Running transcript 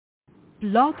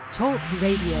Blog Talk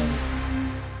Radio.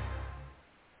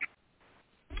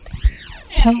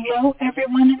 Hello,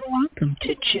 everyone, and welcome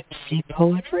to Gypsy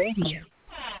Poet Radio.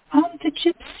 I'm the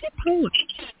Gypsy Poet,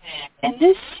 and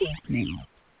this evening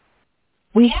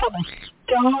we have a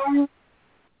star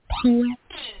poet,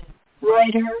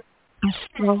 writer,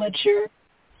 astrologer,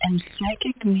 and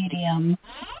psychic medium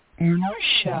on our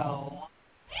show.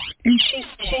 And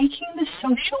she's taking the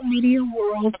social media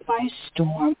world by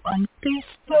storm on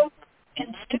Facebook,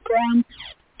 Instagram,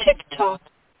 TikTok,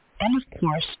 and of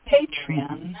course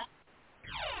Patreon.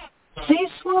 Please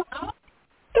welcome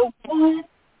the one,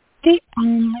 the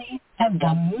only, and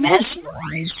the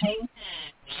mesmerizing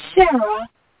Sarah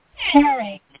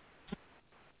Herring.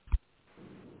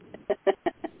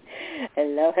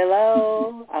 Hello,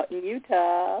 hello, out in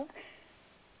Utah.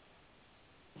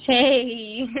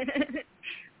 Hey,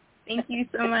 thank you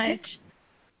so much.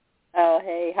 Oh,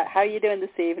 hey, how are you doing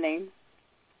this evening?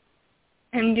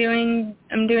 I'm doing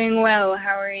well.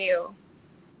 How are you?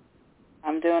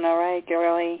 I'm doing all right,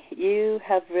 girlie. You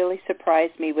have really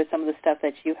surprised me with some of the stuff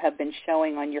that you have been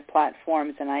showing on your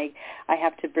platforms, and I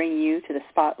have to bring you to the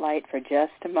spotlight for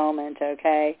just a moment,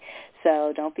 okay?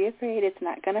 So don't be afraid. It's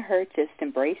not going to hurt. Just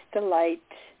embrace the light,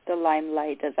 the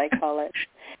limelight, as I call it,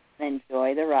 and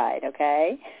enjoy the ride,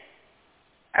 okay?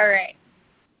 All right.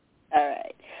 All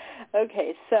right.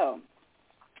 Okay, so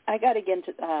I got to get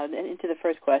into the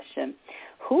first question.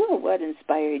 Who or what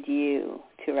inspired you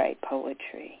to write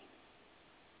poetry?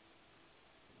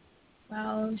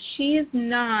 Well, she is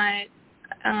not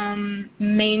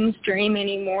mainstream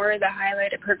anymore. The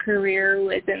highlight of her career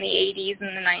was in the 80s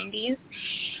and the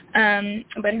 90s.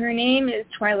 But her name is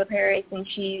Twyla Paris, and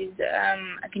she's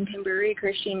a contemporary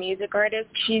Christian music artist.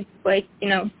 She's,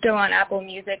 still on Apple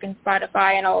Music and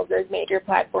Spotify and all of those major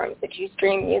platforms that you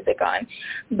stream music on.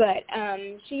 But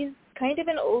she's kind of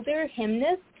an older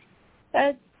hymnist.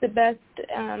 That's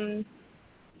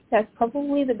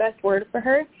probably the best word for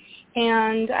her.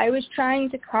 And I was trying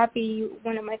to copy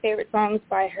one of my favorite songs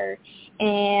by her,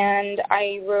 and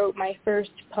I wrote my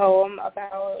first poem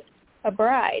about a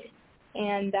bride,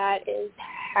 and that is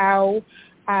how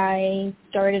I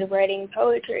started writing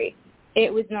poetry.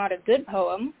 It was not a good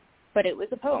poem, but it was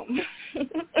a poem.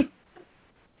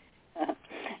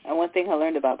 And one thing I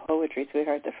learned about poetry,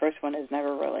 sweetheart, the first one is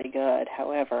never really good.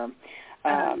 However,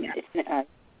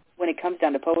 when it comes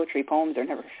down to poetry, poems are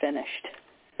never finished.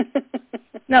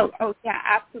 No,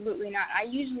 absolutely not. I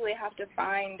usually have to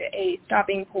find a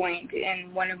stopping point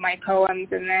in one of my poems,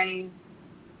 and then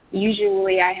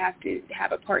usually I have to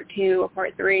have a part 2, a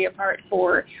part 3, a part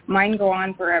 4. Mine go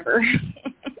on forever.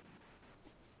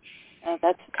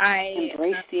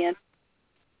 Embrace the end.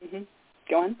 Mm-hmm.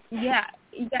 Go on. Yeah.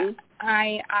 Mm-hmm.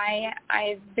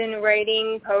 I've been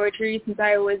writing poetry since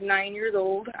I was 9 years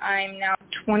old. I'm now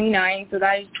 29, so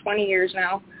that is 20 years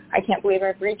now. I can't believe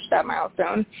I've reached that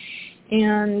milestone.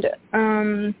 And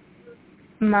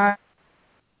my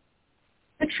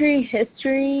poetry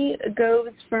history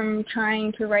goes from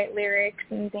trying to write lyrics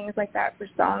and things like that for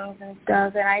songs and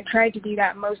stuff, and I tried to do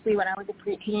that mostly when I was a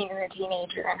preteen and a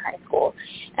teenager in high school.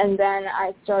 And then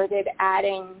I started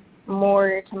adding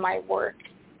more to my work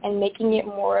and making it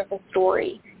more of a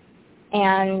story.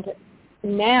 And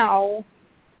now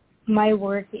my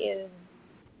work is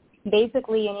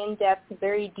basically an in-depth,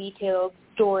 very detailed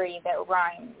story that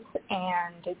rhymes,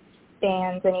 and it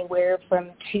spans anywhere from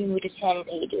 2 to 10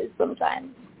 pages sometimes.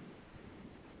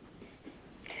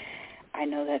 I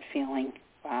know that feeling.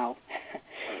 Wow.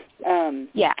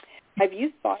 Yeah. Have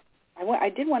you thought, I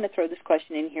did want to throw this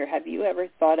question in here, have you ever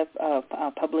thought of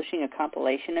publishing a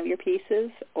compilation of your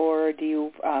pieces, or do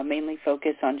you mainly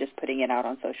focus on just putting it out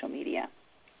on social media?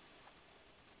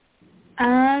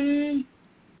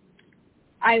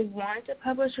 I want to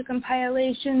publish a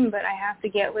compilation, but I have to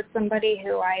get with somebody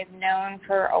who I've known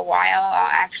for a while.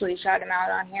 I'll actually shout him out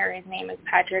on here. His name is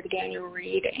Patrick Daniel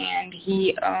Reed, and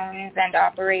he owns and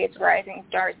operates Rising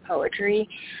Stars Publishing.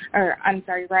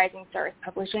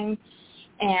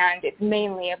 And it's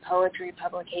mainly a poetry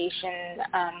publication,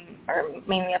 or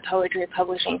mainly a poetry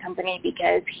publishing company,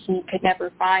 because he could never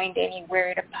find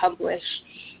anywhere to publish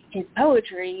his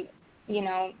poetry.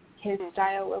 His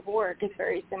style of work is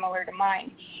very similar to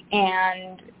mine,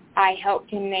 and I helped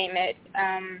him name it,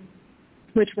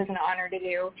 which was an honor to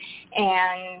do.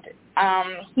 And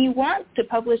he wants to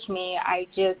publish me.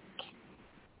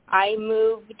 I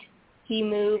moved, he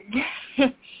moved.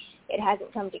 It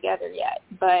hasn't come together yet,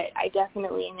 but I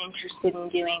definitely am interested in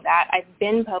doing that. I've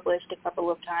been published a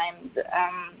couple of times.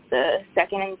 The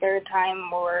second and third time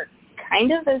were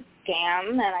kind of a scam,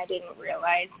 and I didn't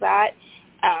realize that.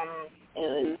 It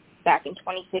was back in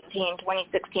 2015,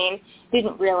 2016.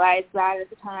 Didn't realize that at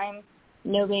the time.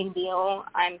 No big deal.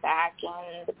 I'm back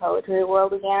in the poetry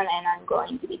world again, and I'm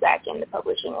going to be back in the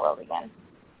publishing world again.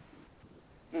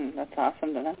 That's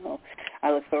awesome to know.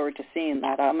 I look forward to seeing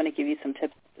that. I'm going to give you some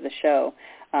tips for the show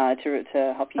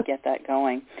to help you get that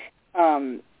going.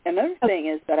 Another thing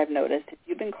is that I've noticed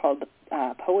you've been called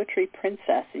the Poetry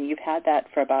Princess, and you've had that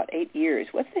for about 8 years.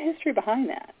 What's the history behind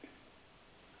that?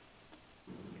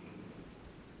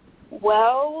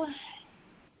 Well,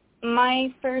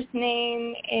 my first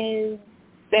name is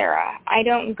Sarah. I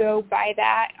don't go by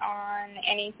that on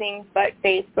anything but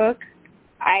Facebook.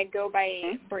 I go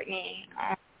by Brittany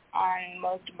on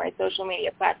most of my social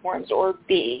media platforms, or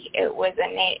B. It was a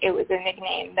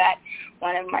nickname that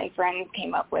one of my friends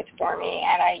came up with for me,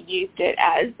 and I used it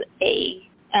as a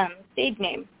stage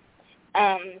name.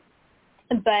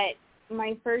 But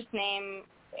my first name,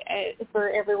 for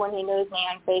everyone who knows me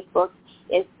on Facebook,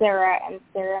 is Sarah, and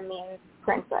Sarah means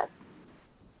princess.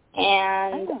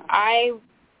 And I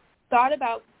thought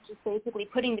about just basically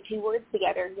putting the two words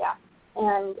together,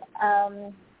 and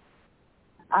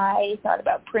I thought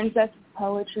about princess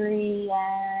poetry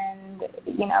and,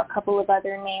 a couple of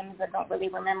other names I don't really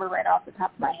remember right off the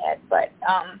top of my head, but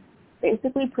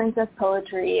basically princess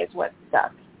poetry is what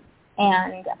stuck.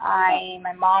 And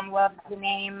my mom loved the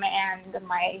name, and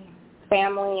my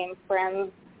family and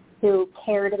friends who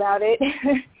cared about it,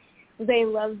 they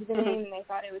loved the name, and they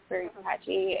thought it was very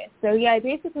catchy. So, I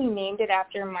basically named it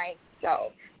after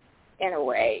myself in a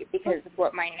way because of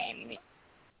what my name means.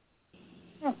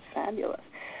 Oh, fabulous.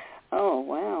 Oh,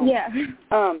 wow. Yeah.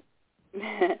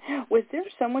 Was there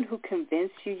someone who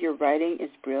convinced you your writing is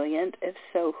brilliant? If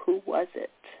so, who was it?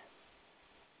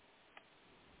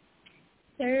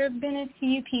 There have been a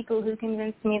few people who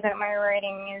convinced me that my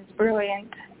writing is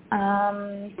brilliant.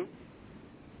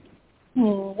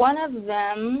 One of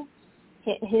them,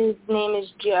 his name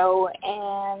is Joe,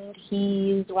 and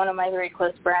he's one of my very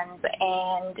close friends,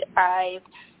 and I've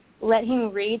let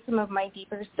him read some of my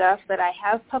deeper stuff that I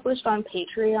have published on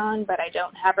Patreon, but I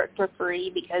don't have it for free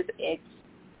because it's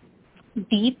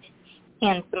deep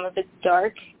and some of it's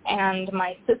dark, and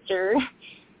my sister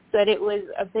said it was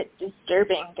a bit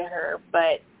disturbing to her,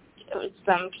 but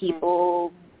some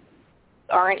people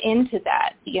aren't into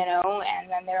that, and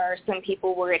then there are some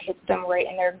people where it hits them right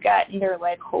in their gut, and they're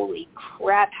like, holy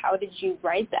crap, how did you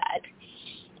write that?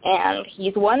 And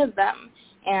he's one of them.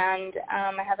 And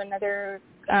I have another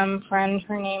friend,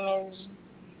 her name is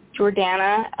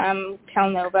Jordana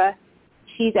Calnova.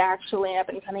 She's actually an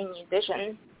up-and-coming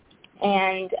musician,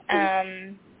 and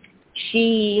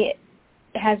she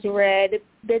has read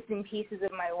bits and pieces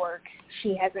of my work.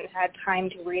 She hasn't had time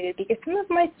to read it because some of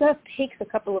my stuff takes a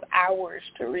couple of hours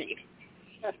to read.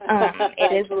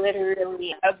 It is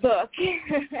literally a book.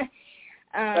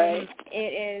 Right.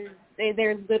 It is.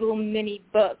 They're little mini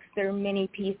books. They're mini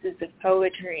pieces of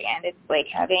poetry, and it's like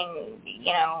having,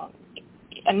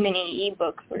 a mini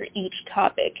ebook for each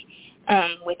topic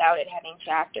without it having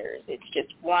chapters. It's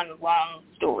just one long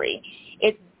story.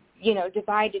 It's,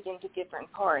 divided into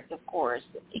different parts, of course,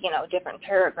 different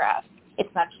paragraphs.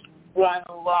 It's not just one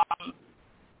long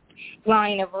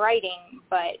line of writing,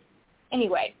 but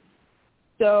anyway.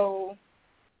 So,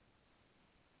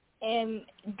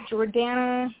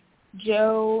 Jordana,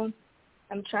 Joe,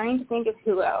 I'm trying to think of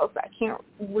who else. I can't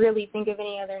really think of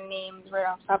any other names right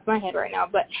off the top of my head right now.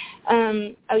 But,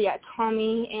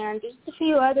 Tommy, and just a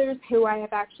few others who I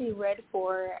have actually read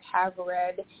for have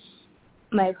read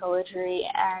my poetry,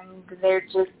 and they're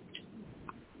just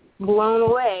blown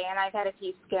away. And I've had a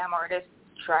few scam artists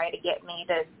try to get me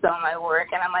to sell my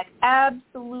work, and I'm like,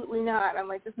 absolutely not. I'm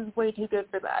like, this is way too good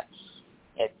for that.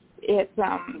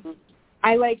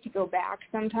 I like to go back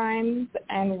sometimes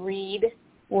and read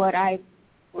what I've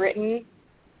written,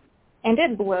 and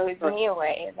it blows me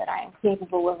away that I am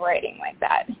capable of writing like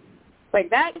that. Like,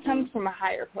 that comes from a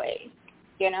higher place,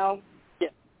 Yeah.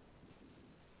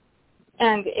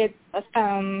 And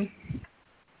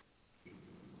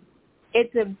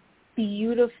it's a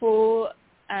beautiful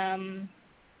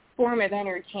form of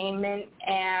entertainment,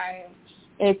 and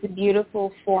it's a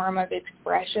beautiful form of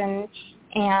expression,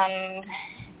 and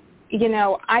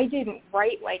I didn't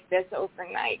write like this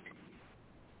overnight.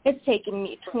 It's taken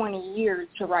me 20 years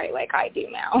to write like I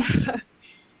do now.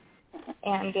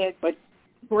 And it's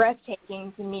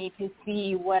breathtaking to me to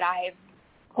see what I've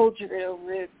cultured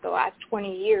over the last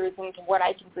 20 years into what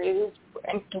I can produce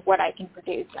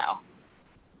now.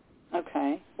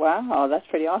 Okay. Wow, that's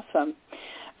pretty awesome.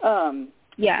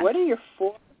 Yeah. What are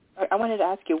I wanted to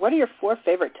ask you, what are your 4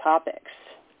 favorite topics?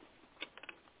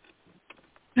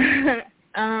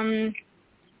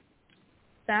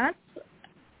 That's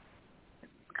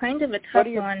kind of a tough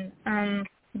one.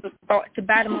 To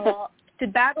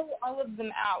battle all of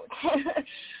them out.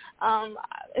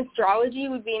 Astrology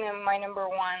would be my number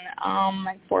one.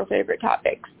 My 4 favorite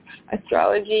topics: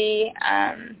 astrology,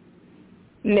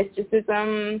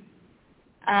 mysticism.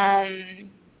 I'm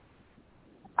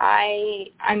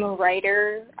a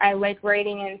writer. I like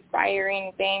writing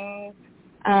inspiring things.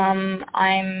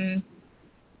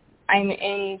 I'm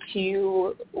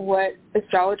into what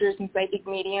astrologers and psychic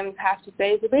mediums have to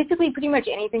say. So basically pretty much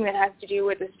anything that has to do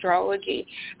with astrology.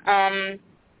 And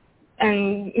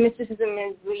mysticism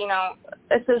is,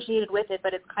 associated with it,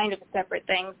 but it's kind of a separate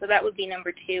thing. So that would be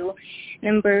number 2.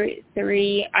 Number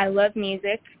 3, I love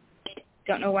music.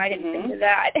 Don't know why I didn't think of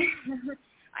that.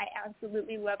 I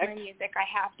absolutely love my music. I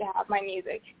have to have my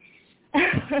music.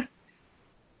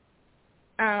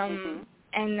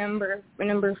 And number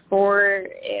 4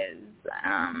 is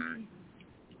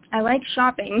I like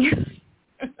shopping.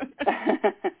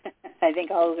 I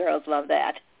think all girls love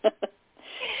that.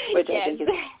 Which yes. I think is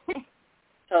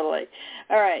totally.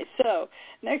 All right, so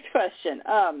next question.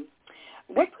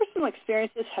 What personal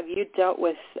experiences have you dealt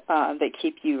with that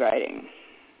keep you writing?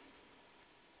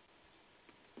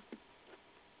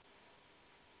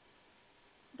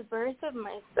 The birth of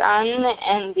my son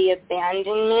and the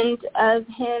abandonment of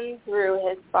him through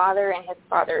his father and his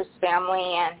father's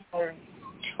family, and his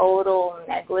total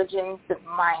negligence of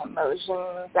my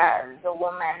emotions as a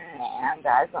woman and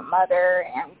as a mother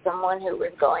and someone who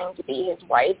was going to be his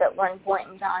wife at one point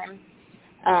in time.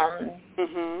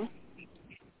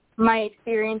 My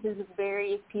experiences with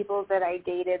various people that I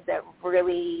dated that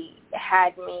really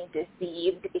had me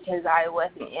deceived because I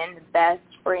wasn't in the best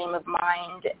frame of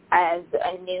mind as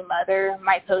a new mother.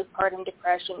 My postpartum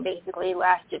depression basically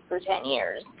lasted for 10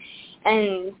 years.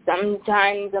 And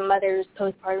sometimes a mother's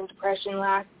postpartum depression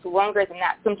lasts longer than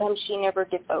that. Sometimes she never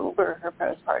gets over her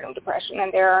postpartum depression.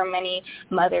 And there are many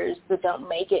mothers that don't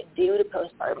make it due to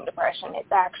postpartum depression.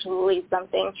 It's actually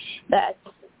something that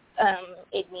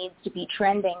it needs to be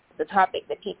trending, the topic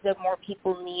that more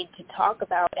people need to talk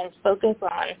about and focus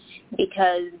on,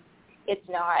 because it's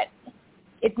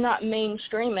not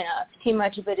mainstream enough. Too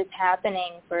much of it is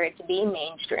happening for it to be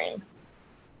mainstream.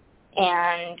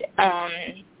 And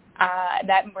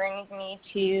that brings me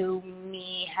to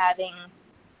me having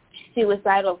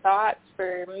suicidal thoughts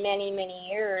for many, many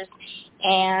years.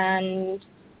 And,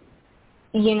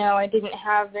 I didn't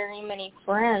have very many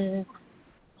friends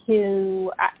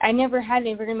I never had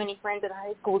very many friends in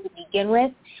high school to begin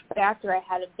with, but after I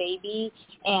had a baby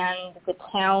and the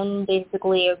town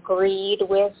basically agreed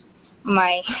with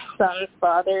my son's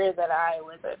father that I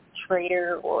was a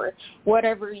traitor or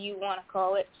whatever you want to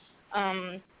call it,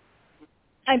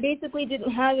 I basically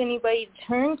didn't have anybody to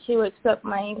turn to except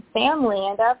my family,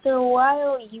 and after a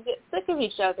while you get sick of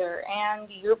each other, and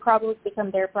your problems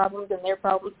become their problems, and their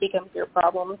problems become your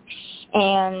problems,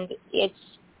 and it's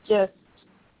just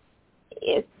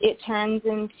it turns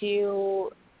into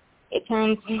a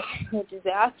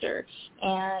disaster,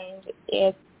 and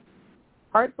it's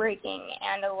heartbreaking.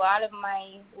 And a lot of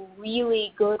my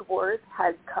really good work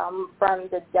has come from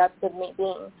the depth of me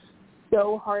being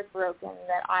so heartbroken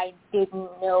that I didn't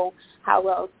know how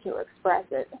else to express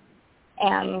it.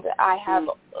 And I have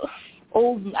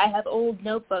old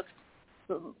notebooks,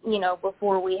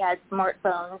 before we had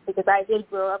smartphones, because I did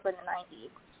grow up in the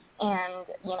 90s. And,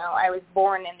 I was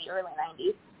born in the early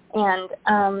 90s. And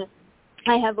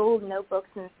I have old notebooks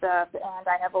and stuff, and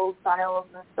I have old files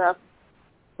and stuff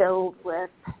filled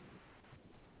with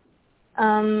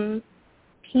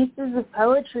pieces of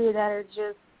poetry that are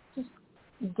just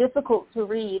difficult to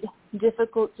read,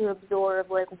 difficult to absorb.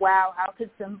 Like, wow, how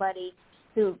could somebody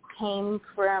who came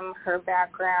from her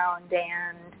background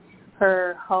and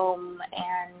her home,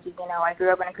 and, I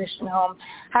grew up in a Christian home,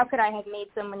 how could I have made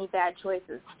so many bad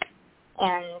choices?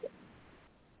 And,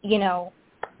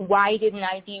 why didn't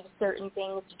I do certain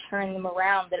things to turn them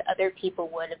around that other people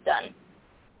would have done?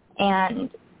 And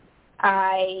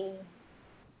I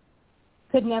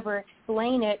could never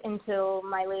explain it until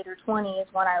my later 20s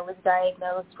when I was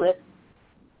diagnosed with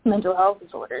mental health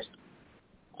disorders.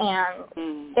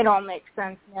 And it all makes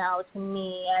sense now to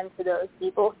me and to those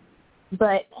people.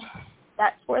 But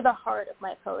that's where the heart of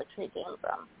my poetry came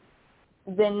from.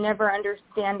 The never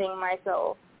understanding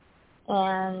myself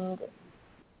and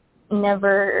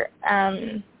never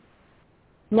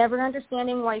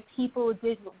understanding why people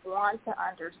didn't want to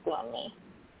understand me.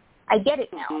 I get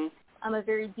it now. I'm a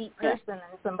very deep person,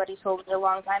 and somebody told me a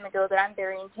long time ago that I'm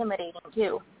very intimidating,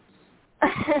 too.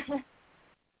 That's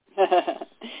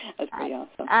pretty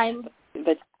awesome.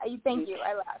 Thank you.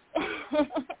 I laughed.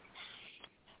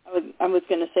 I was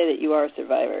going to say that you are a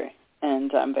survivor.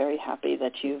 And I'm very happy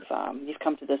that you've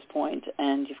come to this point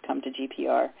and you've come to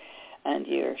GPR and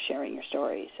you're sharing your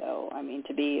story. So, I mean,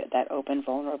 to be that open,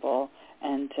 vulnerable,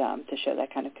 and to show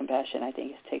that kind of compassion, I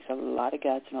think it takes a lot of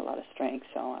guts and a lot of strength.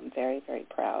 So I'm very, very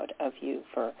proud of you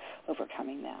for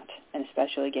overcoming that, and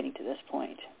especially getting to this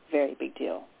point. Very big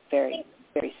deal. Very,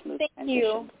 very smooth transition. Thank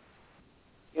you.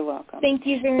 You're welcome. Thank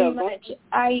you very much.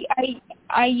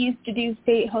 I used to do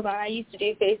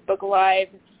Facebook Live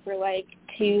for like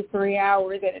 2-3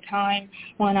 hours at a time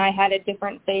when I had a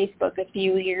different Facebook a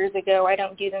few years ago. I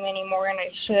don't do them anymore, and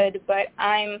I should, but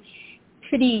I'm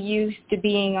pretty used to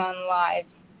being on live,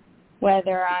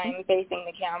 whether I'm facing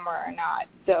the camera or not.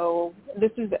 So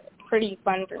this is pretty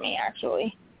fun for me,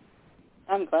 actually.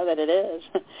 I'm glad that it is.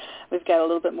 We've got a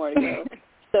little bit more to go.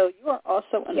 So you are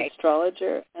also an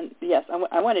astrologer, and yes,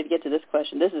 I wanted to get to this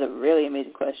question. This is a really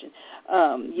amazing question.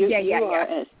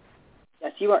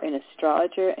 Yes, you are an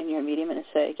astrologer, and you're a medium and a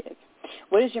psychic.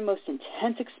 What is your most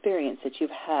intense experience that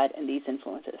you've had in these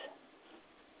influences?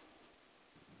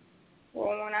 Well,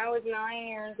 when I was 9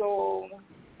 years old,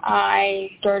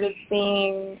 I started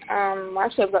seeing,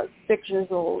 actually about 6 years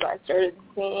old, I started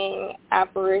seeing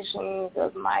apparitions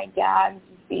of my dad's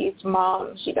deceased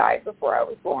mom. She died before I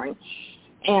was born.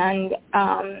 And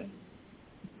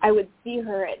I would see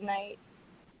her at night,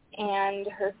 and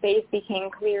her face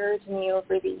became clearer to me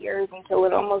over the years until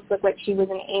it almost looked like she was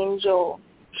an angel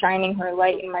shining her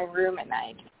light in my room at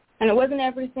night. And it wasn't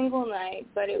every single night,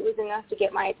 but it was enough to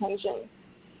get my attention.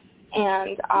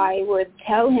 And I would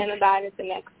tell him about it the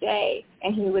next day,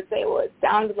 and he would say, well, it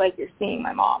sounds like you're seeing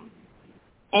my mom.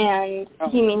 And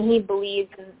he believes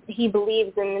in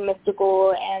the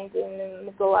mystical and in the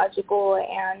mythological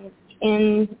and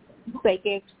in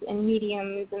psychics and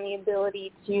mediums and the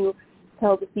ability to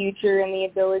tell the future and the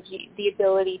ability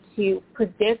to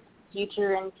predict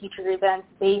future and future events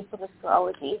based on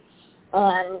astrology.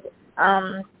 And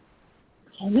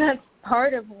that's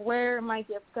part of where my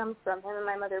gift comes from. Him and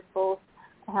my mother both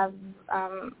have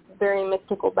very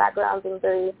mystical backgrounds, and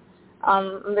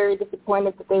I'm very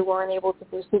disappointed that they weren't able to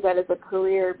pursue that as a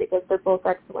career, because they're both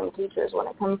excellent teachers when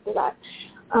it comes to that.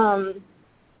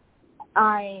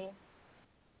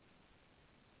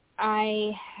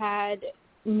 I had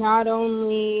not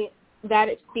only that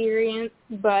experience,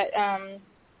 but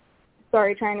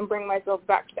trying to bring myself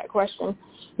back to that question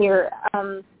here.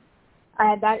 I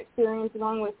had that experience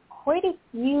along with quite a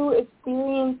few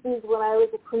experiences when I was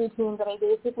a preteen that I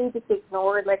basically just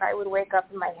ignored. Like, I would wake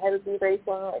up and my head would be racing.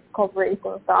 It's called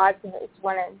racing thoughts, and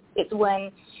it's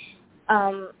when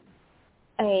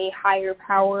a higher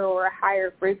power or a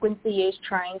higher frequency is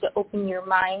trying to open your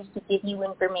mind to give you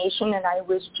information, and I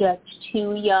was just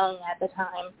too young at the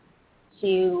time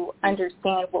to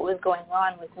understand what was going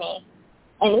on with me.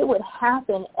 And it would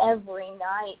happen every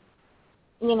night.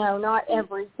 You know, not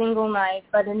every single night,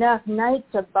 but enough nights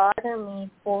to bother me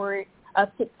for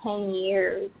up to 10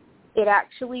 years. It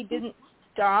actually didn't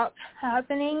stop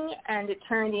happening, and it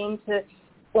turned into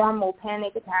formal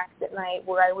panic attacks at night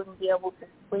where I wouldn't be able to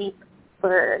sleep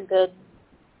for a good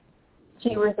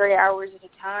 2 or 3 hours at a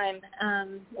time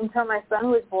until my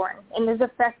son was born. And it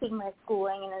affected my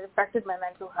schooling, and it affected my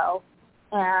mental health,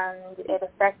 and it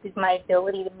affected my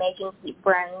ability to make and keep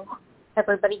friends.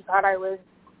 Everybody thought I was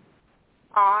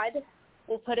odd,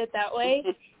 we'll put it that way,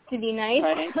 to be nice.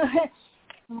 Right.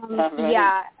 Right.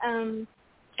 Yeah.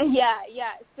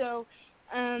 So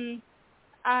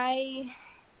I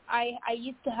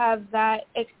used to have that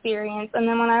experience, and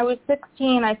then when I was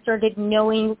 16, I started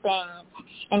knowing things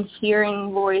and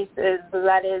hearing voices.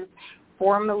 That is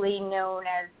formally known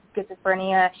as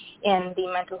schizophrenia in the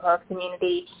mental health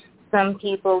community. Some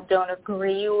people don't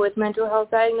agree with mental health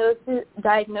diagnoses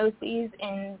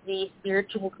in the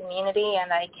spiritual community,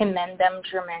 and I commend them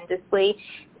tremendously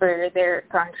for their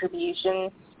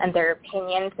contribution and their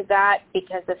opinion to that,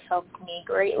 because it helped me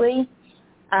greatly.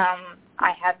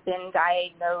 I have been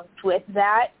diagnosed with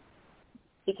that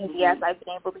because, yes, I've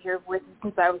been able to hear voices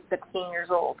since I was 16 years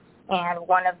old, and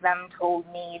one of them told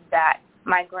me that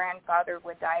my grandfather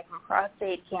would die from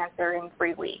prostate cancer in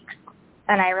 3 weeks.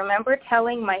 And I remember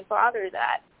telling my father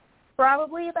that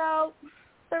probably about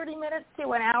 30 minutes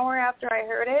to an hour after I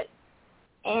heard it.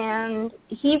 And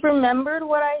he remembered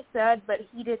what I said, but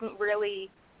he didn't really,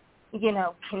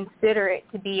 consider it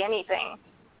to be anything.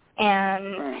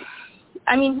 And,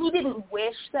 I mean, he didn't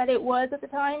wish that it was at the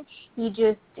time.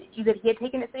 That he had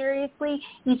taken it seriously.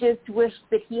 He just wished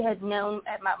that he had known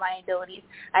about my abilities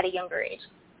at a younger age.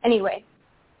 Anyway,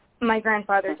 my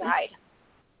grandfather died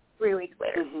 3 weeks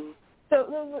later.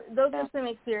 So those are some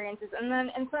experiences,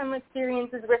 and some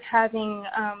experiences with having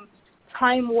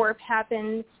time warp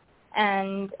happen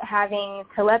and having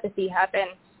telepathy happen,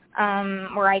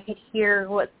 where I could hear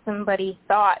what somebody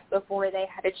thought before they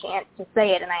had a chance to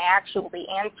say it, and I actually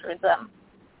answered them.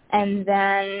 And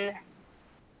then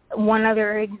one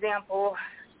other example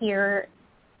here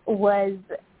was,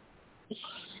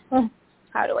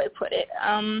 how do I put it?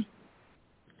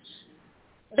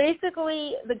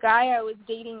 Basically, the guy I was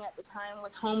dating at the time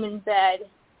was home in bed,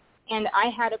 and I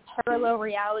had a parallel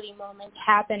reality moment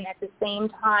happen at the same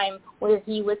time where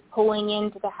he was pulling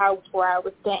into the house where I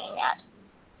was staying at.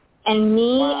 And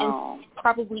me and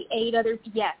probably 8 other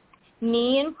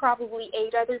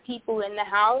people in the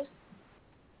house,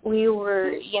 we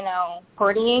were,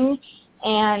 partying,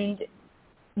 and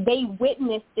they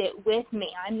witnessed it with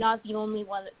me. I'm not the only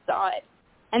one that saw it.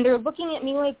 And they're looking at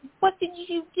me like, what did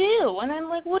you do? And I'm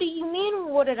like, what do you mean,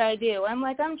 what did I do? I'm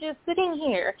like, I'm just sitting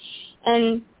here.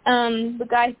 And the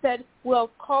guy said, well,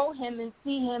 call him and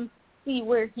see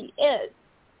where he is.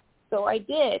 So I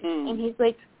did. And he's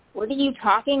like, what are you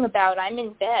talking about? I'm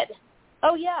in bed.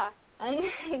 Oh, yeah. And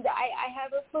I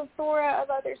have a plethora of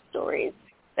other stories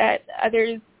that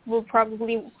others will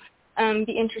probably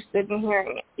be interested in hearing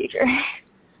in the future.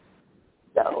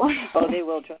 So. Oh, they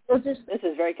will. This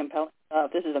is very compelling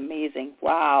stuff. This is amazing.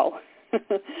 Wow.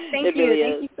 Thank you. Really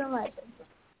Thank you so much.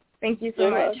 Thank you so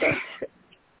much.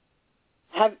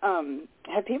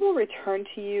 Have people returned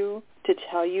to you to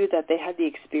tell you that they had the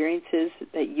experiences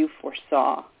that you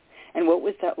foresaw? And what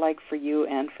was that like for you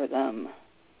and for them?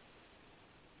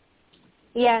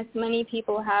 Yes, many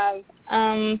people have.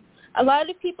 A lot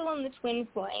of people in the twin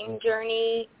flame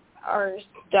journey are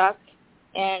stuck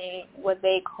in what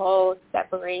they call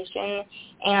separation,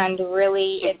 and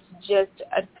really it's just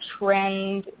a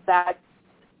trend that's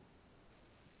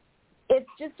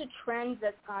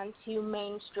gone too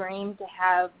mainstream to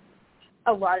have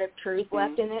a lot of truth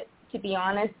left in it, to be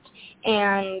honest.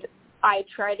 And I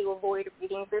try to avoid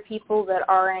reading for people that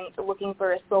aren't looking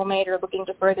for a soulmate or looking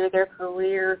to further their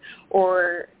career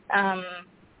or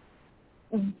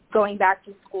going back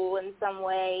to school in some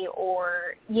way,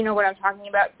 or you know what I'm talking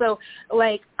about. So,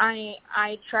 like, I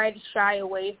try to shy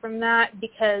away from that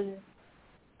because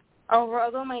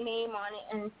although my name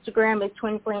on Instagram is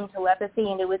Twin Flame Telepathy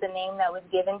and it was a name that was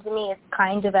given to me, it's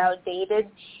kind of outdated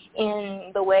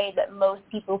in the way that most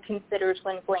people consider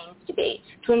twin flames to be.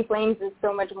 Twin flames is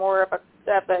so much more of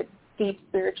a deep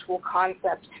spiritual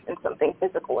concept than something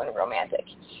physical and romantic.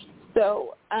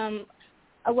 So,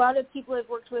 a lot of people I've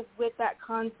worked with that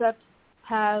concept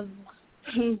have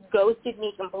ghosted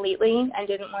me completely and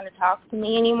didn't want to talk to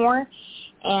me anymore.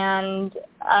 And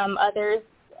others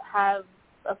have,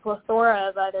 a plethora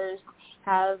of others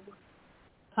have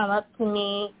come up to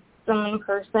me, some in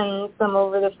person, some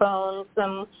over the phone,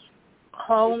 some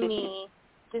call me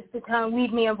just to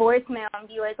leave me a voicemail and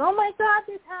be like, oh my God,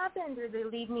 this happened. Or they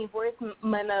leave me voice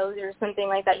memos or something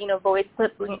like that, voice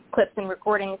clips and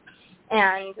recordings.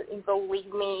 And they'll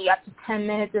leave me up to 10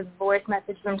 minutes of voice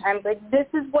message sometimes, like, this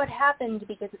is what happened,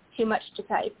 because it's too much to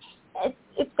type.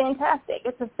 It's fantastic.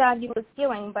 It's a fabulous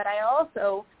feeling, but I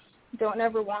also don't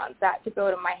ever want that to go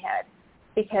to my head,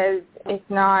 because it's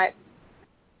not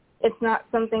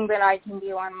something that I can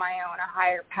do on my own. A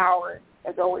higher power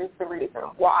is always the reason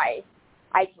why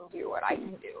I can do what I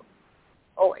can do.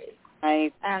 Always. I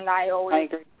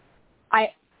agree.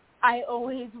 I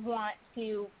always want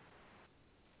to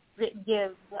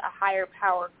give a higher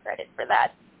power credit for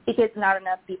that, because not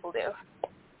enough people do.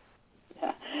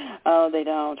 Yeah. Oh, they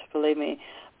don't, believe me.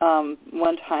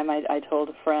 One time I told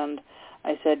a friend,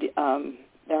 I said,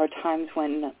 there are times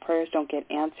when prayers don't get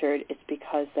answered. It's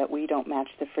because that we don't match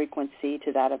the frequency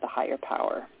to that of the higher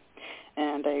power.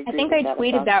 And I agree. I think I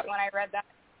tweeted that when I read that.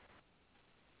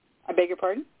 I beg your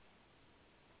pardon?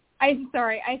 I'm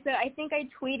sorry. I said I think I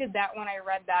tweeted that when I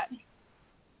read that.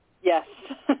 Yes.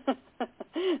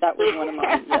 That was one of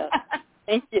mine, yes.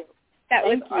 Thank you.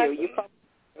 Thank you. Awesome. You probably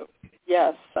do.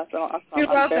 Yes, that's awesome. You're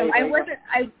welcome. Very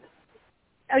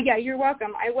you're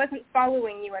welcome. I wasn't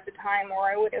following you at the time, or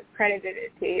I would have credited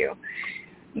it to you.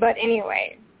 But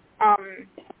anyway, I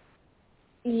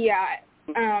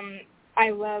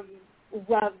love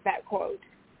that quote.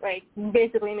 Like,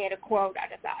 basically made a quote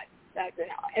out of that.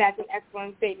 That's an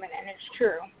excellent statement, and it's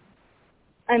true.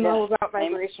 I'm all about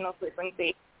vibrational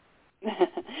frequency.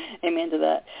 Amen to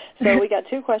that. So we got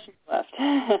 2 questions left.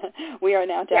 We are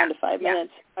now down to 5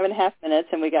 minutes, 5.5 minutes,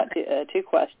 and we got 2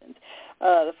 questions.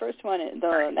 The first one,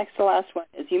 the next to last one,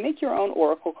 is you make your own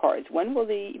oracle cards. When will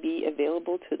they be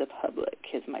available to the public,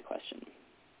 is my question.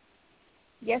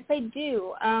 Yes, I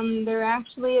do. They're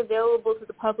actually available to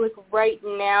the public right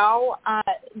now.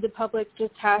 The public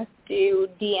just has to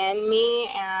DM me,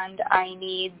 and I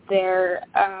need their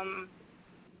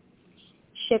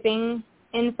shipping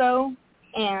info,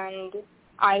 and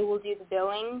I will do the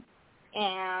billing,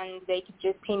 and they could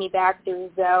just pay me back through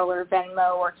Zelle or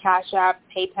Venmo or Cash App,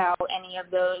 PayPal, any of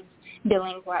those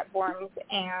billing platforms,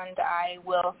 and I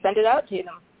will send it out to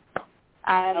them.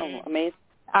 Amazing.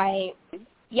 I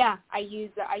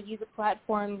use a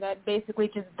platform that basically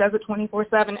just does it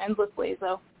 24/7 endlessly.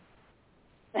 So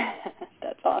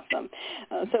that's awesome.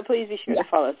 So please be sure to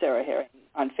follow Sarah Herring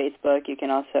on Facebook. You can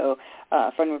also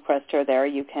friend request her there.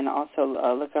 You can also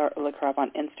look her up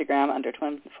on Instagram under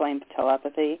Twin Flame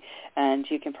Telepathy, and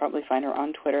you can probably find her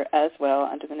on Twitter as well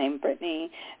under the name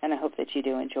Brittany. And I hope that you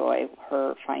do enjoy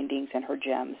her findings and her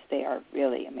gems. They are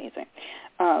really amazing.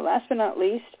 Last but not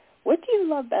least, what do you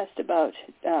love best about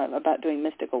doing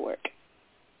mystical work?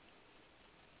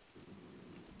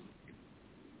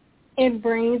 It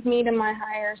brings me to my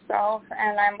higher self,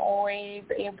 and I'm always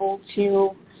able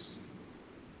to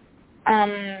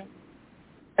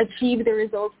achieve the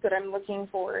results that I'm looking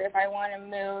for. If I want to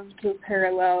move to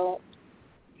parallel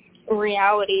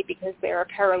reality, because there are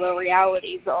parallel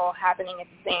realities all happening at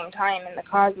the same time in the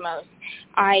cosmos,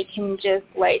 I can just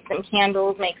light some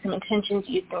candles, make some intentions,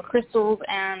 use some crystals,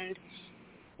 and,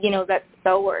 that's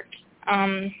spell work.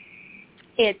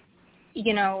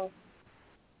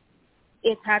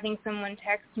 It's having someone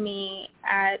text me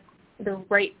at the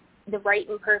right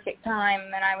and perfect time,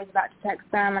 and I was about to text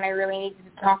them, and I really needed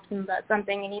to talk to them about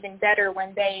something, and even better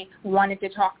when they wanted to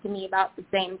talk to me about the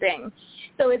same thing.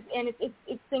 So it's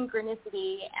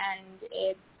synchronicity, and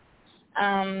it's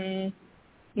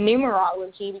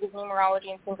numerology, because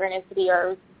numerology and synchronicity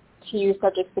are two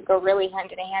subjects that go really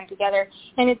hand in hand together,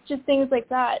 and it's just things like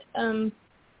that.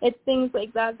 It's things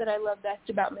like that I love best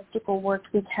about mystical work,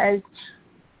 because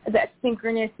that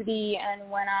synchronicity, and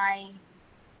when I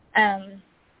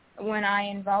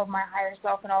involve my higher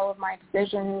self in all of my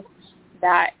decisions,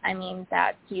 that's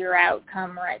your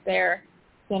outcome right there.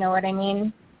 You know what I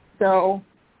mean? So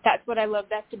that's what I love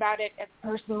best about it. It's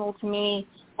personal to me,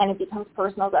 and it becomes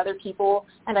personal to other people,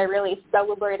 and I really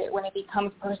celebrate it when it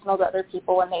becomes personal to other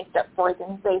people when they step forth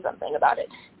and say something about it.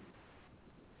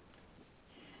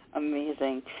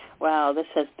 Amazing. Wow, this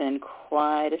has been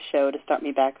quite a show to start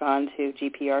me back on to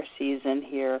GPR season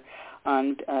here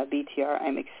on BTR.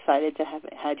 I'm excited to have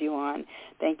had you on.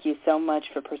 Thank you so much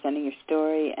for presenting your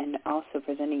story and also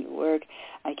presenting your work.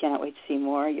 I cannot wait to see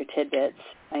more of your tidbits.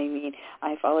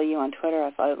 I follow you on Twitter.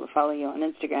 I follow you on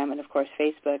Instagram and, of course,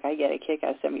 Facebook. I get a kick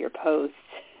out of some of your posts.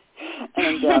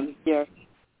 And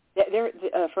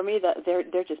for me,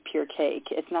 they're just pure cake.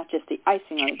 It's not just the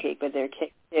icing on the cake, but they're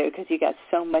cake too, because you got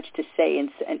so much to say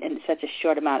in such a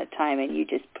short amount of time, and you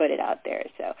just put it out there.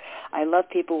 So I love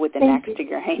people with an axe to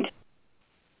grind.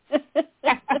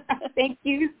 Thank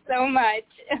you so much.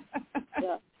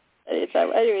 Yeah.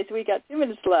 Anyways, we got 2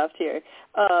 minutes left here.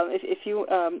 If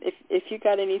you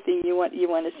got anything you want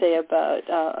to say about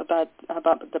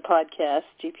the podcast,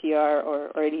 GPR,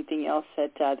 or anything else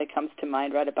that comes to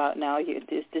mind right about now,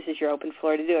 this is your open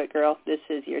floor to do it, girl. This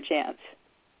is your chance.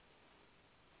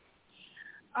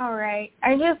 All right.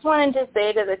 I just wanted to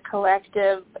say to the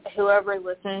collective, whoever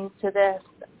listens to this,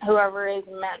 whoever is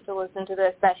meant to listen to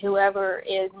this, that whoever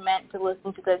is meant to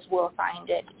listen to this will find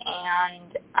it.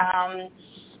 And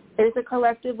there's a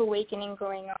collective awakening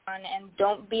going on, and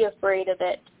don't be afraid of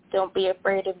it. Don't be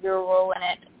afraid of your role in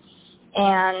it.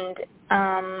 And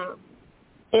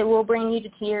it will bring you to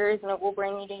tears, and it will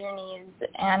bring you to your knees,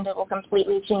 and it will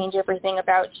completely change everything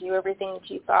about you, everything that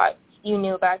you thought you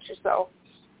knew about yourself.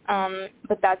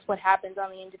 But that's what happens on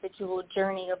the individual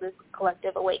journey of this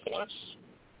collective awakening.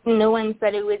 No one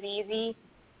said it was easy,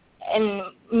 and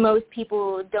most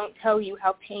people don't tell you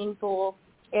how painful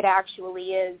it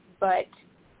actually is, but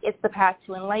it's the path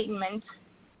to enlightenment.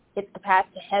 It's the path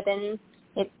to heaven.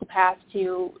 It's the path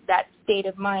to that state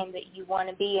of mind that you want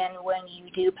to be in when you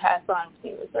do pass on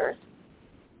to this earth.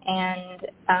 And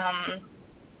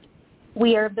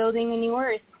we are building a new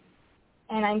earth,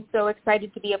 and I'm so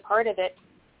excited to be a part of it.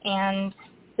 And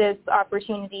this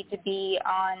opportunity to be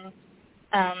on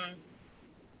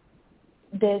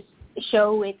this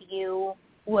show with you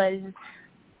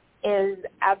is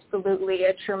absolutely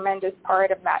a tremendous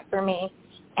part of that for me,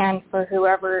 and for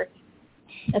whoever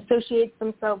associates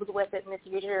themselves with it in the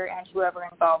future, and whoever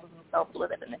involves themselves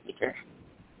with it in the future.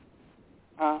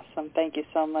 Awesome. Thank you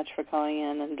so much for calling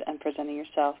in and presenting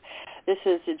yourself. This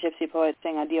is the Gypsy Poet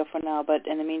saying adieu for now, but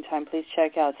in the meantime, please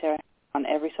check out Sarah on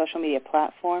every social media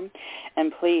platform,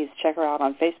 and please check her out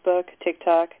on Facebook,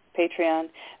 TikTok, Patreon,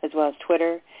 as well as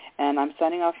Twitter. And I'm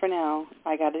signing off for now.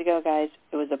 I got to go, guys.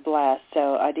 It was a blast.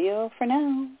 So adieu for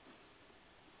now.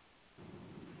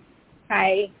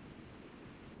 Bye.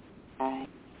 Bye.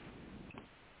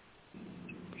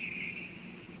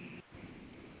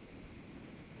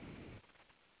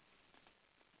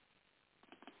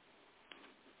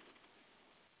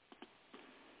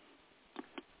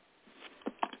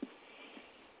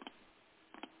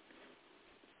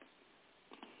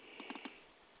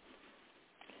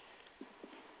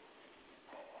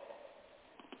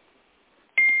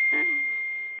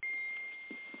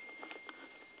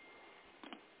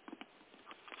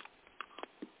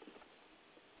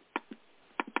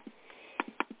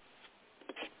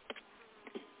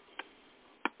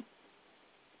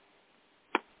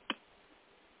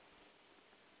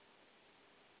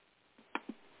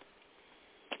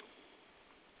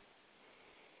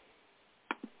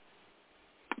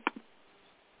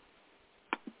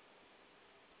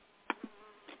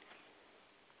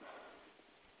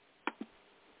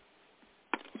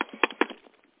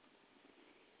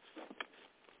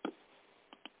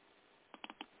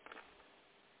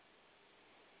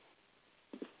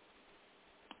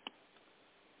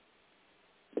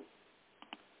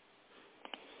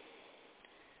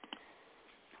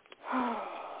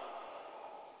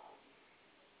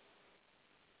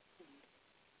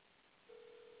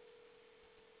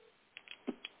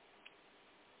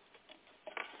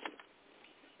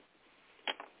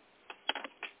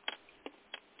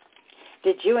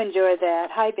 Did you enjoy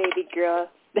that? Hi, baby girl.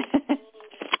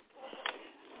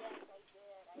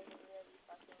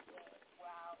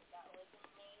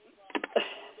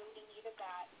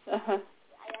 Uh-huh.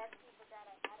 I actually forgot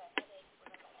I had a headache for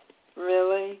a minute.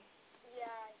 Really? Yeah,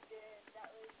 I did.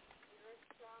 You're a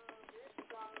strong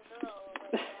girl.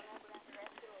 Like, don't ever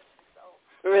underestimate yourself.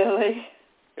 Really?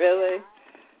 Really?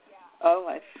 Yeah. Oh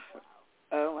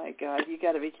my God! You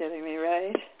got to be kidding me,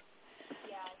 right?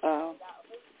 Yeah. Oh. That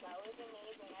was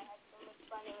amazing. I had so much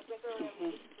fun. It was like a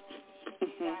relief for me to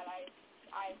do that.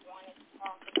 I wanted to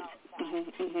talk about that.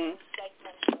 Segments like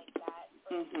that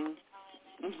for a long time,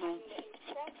 and I'm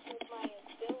impressed with my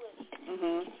ability to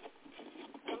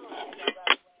summarize all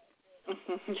that way.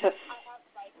 Yes. I have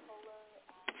bipolar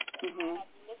and I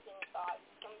have missing thoughts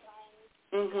sometimes.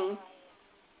 And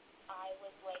I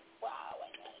was like, wow, I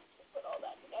managed to put all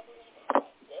that together even though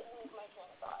I did lose my train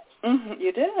of thought.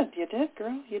 You did,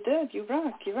 girl. You did. You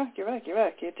rock. You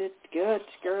did good,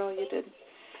 girl. You did.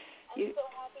 I'm so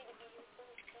happy to be your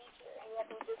first teacher, and yet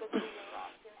this is a reading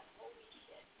roster. Holy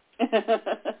shit.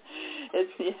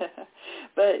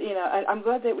 But I'm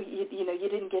glad that you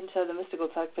didn't get into the mystical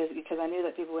talk because I knew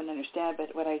that people wouldn't understand.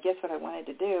 But what I wanted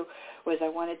to do was I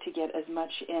wanted to get as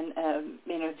much in,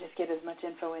 just get as much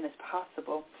info in as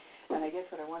possible. And I guess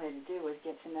what I wanted to do was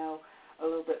get to know a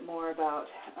little bit more about.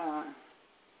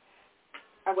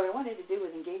 What I wanted to do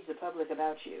was engage the public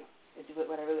about you. Is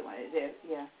what I really wanted to do.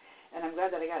 Yeah. And I'm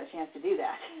glad that I got a chance to do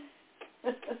that.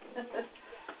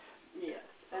 Yes.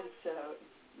 And so.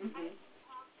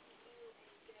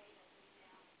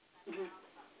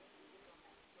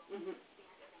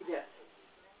 Yes.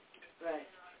 Right.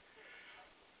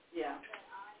 Yeah.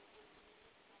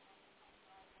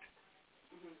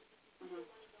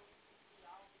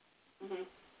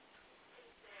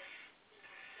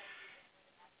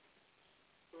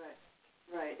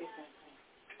 Right. Exactly.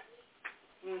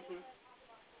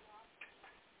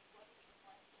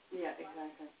 Yeah.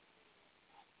 Exactly.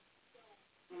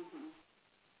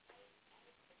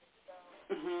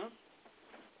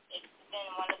 It's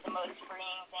been one of the most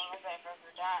freeing things I've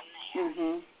ever done.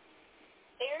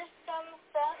 There's some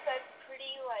stuff that's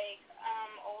pretty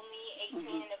only 18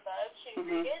 and above should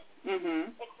read it.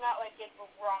 It's not like it's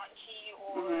raunchy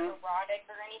or erotic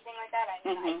or anything like that. I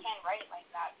mean, I can write like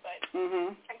that, but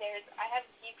I have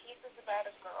a few pieces about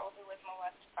a girl who was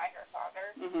molested by her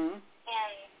father, and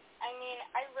I mean,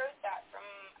 I wrote that from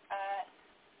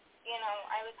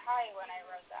I was high when I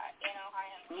wrote that,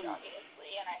 high on weed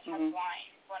obviously, and I had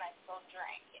wine when I still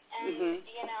drank, and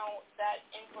that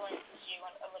influences you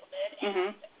a little bit,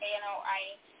 and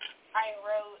I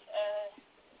wrote a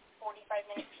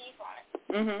 45-minute piece on it,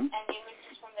 and it was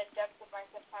just from the depths of my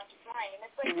subconscious mind, and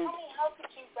it's like, tell me, how could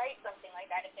you write something like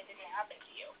that if it didn't happen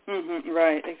to you?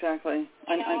 Right, exactly.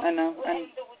 I know. And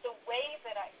the way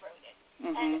that I wrote it,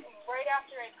 and right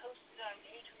after I posted it on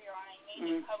Patreon, I made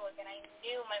it public, and I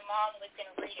knew my mom was going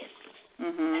to read it,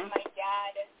 and my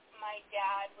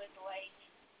dad was like,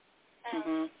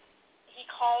 he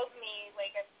called me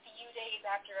like a few days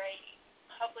after I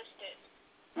published it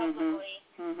publicly,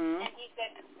 and he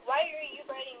said, why are you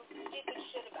writing stupid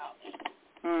shit about me?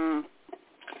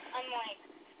 I'm like,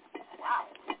 wow.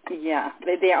 Yeah,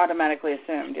 they automatically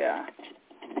assumed, yeah.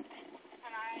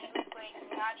 And I was like,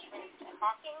 not even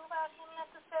talking about him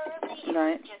necessarily.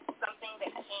 Right. It's just something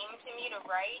that came to me to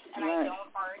write, and I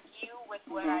don't argue with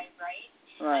what I write.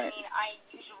 Right. I mean, I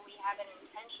usually have an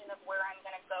intention of where I'm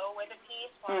going to go with a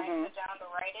piece when I sit down to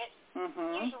write it.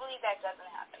 Usually that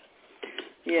doesn't happen.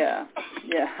 Yeah.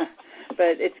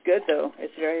 But it's good though.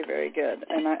 It's very, very good,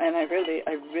 and I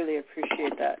really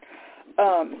appreciate that.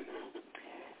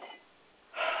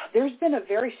 There's been a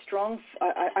very strong.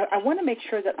 I want to make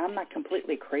sure that I'm not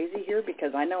completely crazy here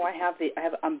because I know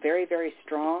I'm very, very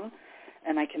strong,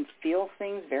 and I can feel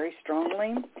things very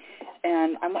strongly.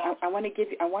 And I want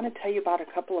to tell you about a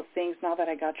couple of things now that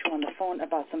I got you on the phone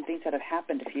about some things that have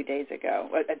happened a few days ago.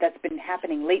 That's been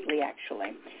happening lately,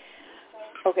 actually.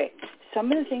 Okay,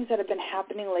 some of the things that have been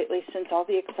happening lately since all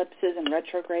the eclipses and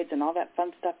retrogrades and all that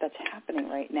fun stuff that's happening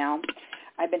right now,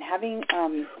 I've been having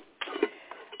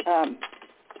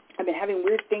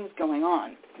weird things going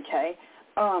on. Okay,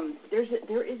 there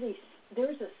is a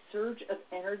surge of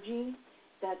energy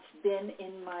that's been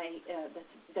in my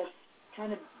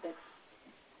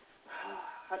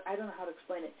I don't know how to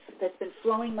explain it. That's been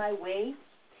flowing my way.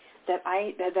 That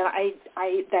I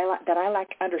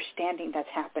lack understanding that's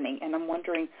happening, and I'm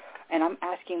wondering, and I'm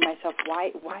asking myself,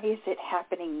 why is it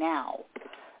happening now?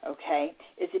 Okay,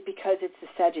 is it because it's the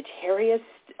Sagittarius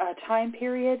time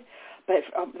period? But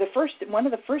one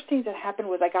of the first things that happened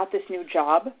was I got this new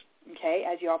job. Okay,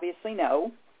 as you obviously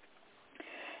know,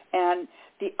 And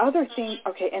the other thing,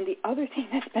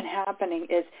 that's been happening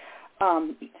is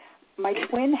my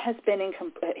twin has been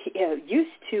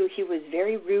used to, he was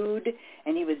very rude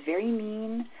and he was very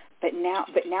mean, but now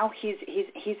he's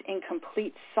in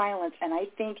complete silence, and I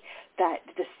think that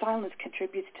the silence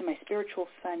contributes to my spiritual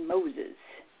son Moses.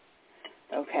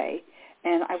 Okay,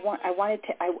 and I wanted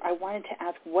to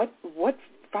ask what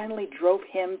finally drove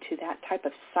him to that type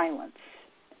of silence.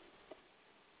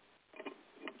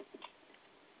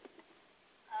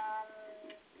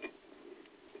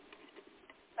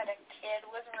 But a kid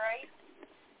was right.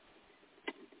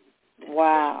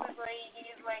 Wow.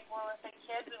 He's like, well, if the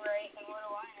kid's right, then what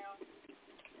do I know?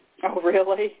 Oh,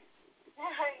 really?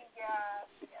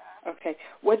 Yeah. Okay.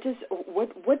 What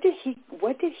did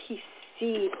he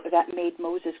see that made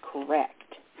Moses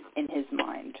correct in his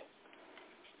mind?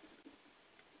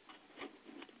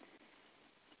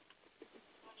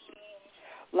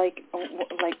 Like,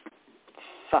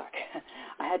 fuck.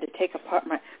 I had to take apart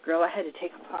my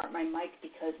mic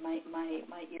because my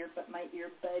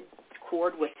earbud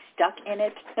cord was stuck in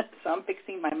it. So I'm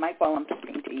fixing my mic while I'm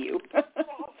talking to you.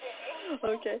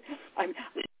 Okay.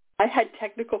 I had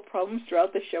technical problems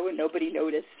throughout the show and nobody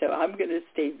noticed, so I'm going to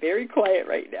stay very quiet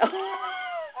right now. Oh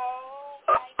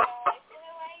my gosh.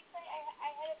 I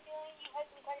had a feeling you had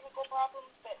some technical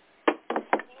problems, but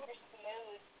you were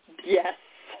smooth. Yes.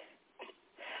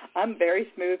 I'm very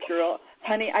smooth, girl.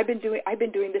 Honey, I've been doing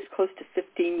this close to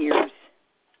 15 years.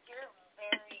 You're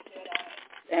very good at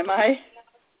it. Am I?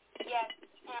 Yes,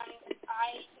 and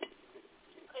I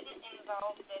couldn't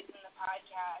involve this in the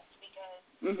podcast because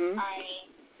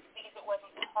because it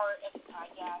wasn't part of the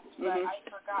podcast, but I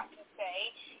forgot to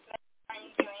say that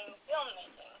I'm doing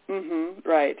filmmaking.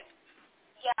 Right.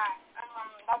 Yeah,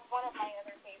 that's one of my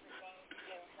other favorite things to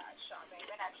do, not shopping,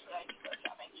 but actually I do go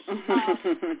shopping.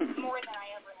 More than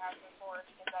I ever have before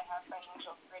because I have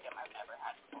financial freedom I've never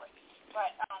had before.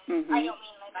 But I don't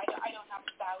mean like I don't have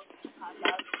thousands upon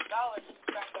thousands of dollars,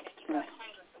 but I'm going to do like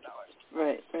hundreds of dollars.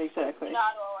 Right, exactly.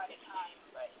 Not all at a time,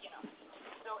 but you know.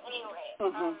 So anyway,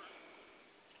 I'm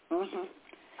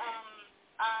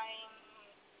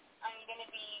going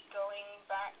to be going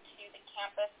back to the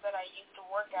campus that I used to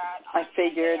work at. I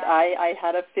figured. I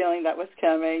had a feeling that was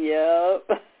coming.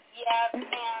 Yep. Yep, and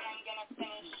I'm going to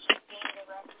finish shooting the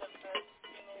rest of the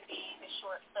movie, the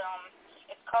short film.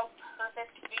 It's called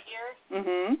Perfect Figure,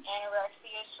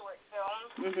 Anorexia short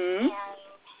film, and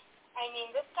I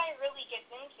mean, this guy really gets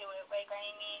into it. Like, I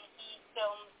mean, he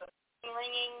films the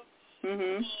ringing, he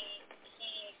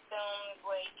films,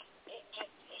 like,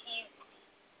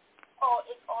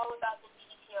 it's all about the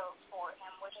details for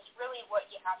him, which is really what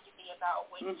you have to be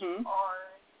about when you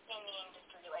are in the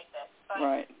industry like this.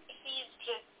 But he's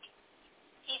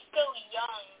so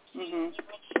young to be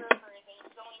mature for his age.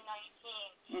 He's only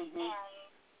 19,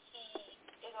 and he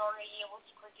is already able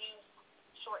to produce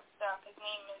short stuff. His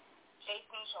name is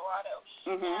Jason Gelato,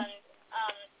 and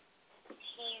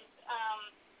he's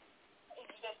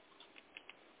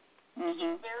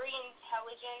he's very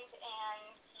intelligent, and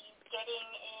he's getting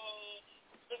a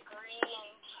degree in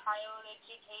child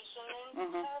education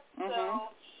and stuff.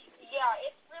 So yeah,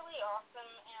 it's really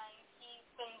awesome, and he's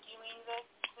been doing this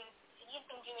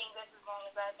as long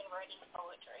as I've been writing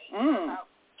poetry,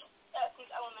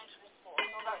 since elementary school,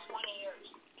 so about 20 years.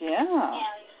 Yeah.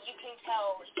 And you can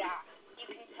tell that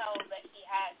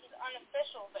he's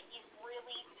unofficial, but he's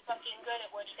really fucking good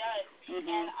at what he does.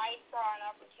 And I saw an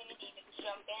opportunity to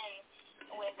jump in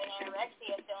with an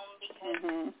anorexia film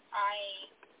because I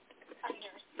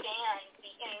understand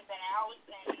the ins and outs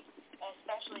and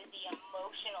especially the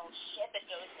emotional shit that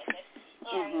goes with it.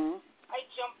 And I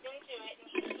jumped into it, and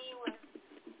he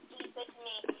said to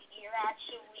me, "You're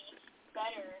actually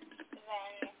better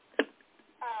than,"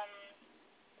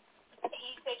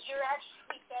 he said, "You're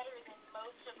actually better than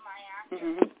most of my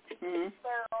actors."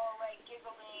 They're all like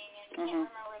giggling and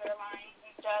can't remember their lines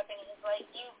and stuff, and he's like,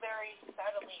 "You very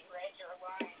subtly read your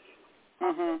lines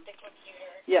off of the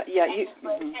computer." Yeah. And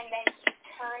then he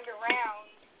turned around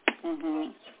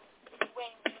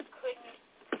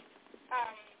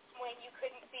when you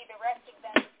couldn't see the rest of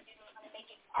them. You didn't want to make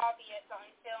it obvious on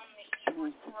film that you were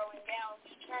throwing down.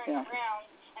 You turned around,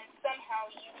 and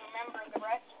somehow you remember the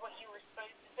rest of what you were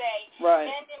supposed to say,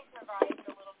 and improvised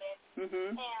a little bit. And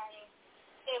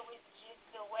it was just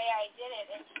the way I did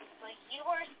it. And he's like, "You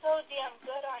are so damn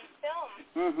good on film."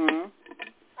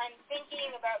 I'm thinking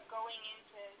about going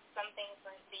into something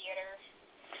for theater.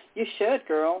 You should,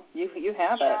 girl. You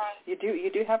have it. You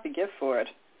do have the gift for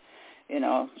it. You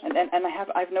know, and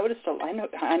I've noticed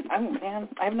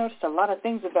I've noticed a lot of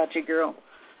things about you, girl.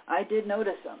 I did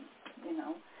notice them, you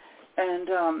know,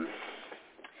 and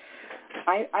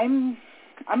I'm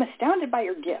astounded by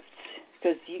your gifts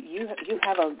because you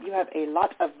have a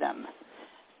lot of them,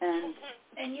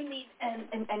 and you need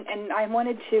and I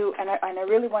wanted to and I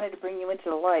really wanted to bring you into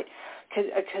the light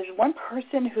because one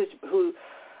person who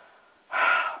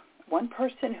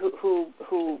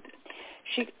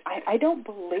she I don't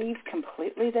believe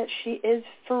completely that she is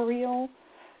for real,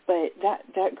 but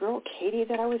that girl Katie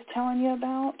that I was telling you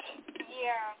about.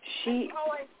 Yeah. I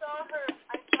saw her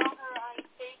on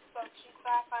Facebook. She's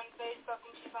back on Facebook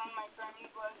and she's on my friends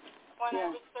list when I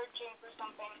was searching for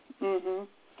something. Mhm.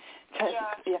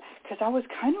 Because I was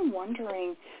kind of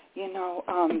wondering, is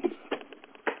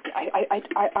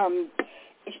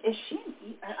she?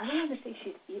 I don't want to say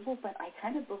she's evil, but I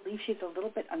kind of believe she's a little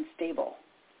bit unstable.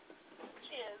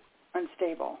 She is.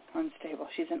 Unstable.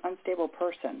 She's an unstable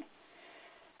person,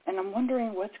 and I'm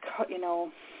wondering what's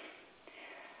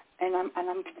and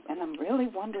I'm really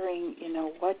wondering,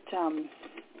 what.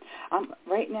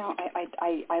 Right now,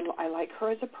 I like her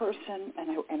as a person,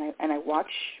 and I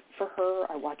watch for her.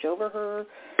 I watch over her,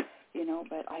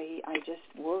 but I just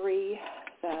worry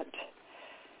that,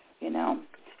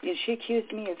 she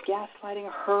accused me of gaslighting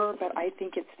her, but I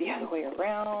think it's the other way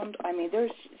around. I mean,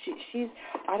 she's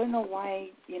I don't know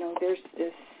why, there's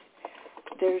this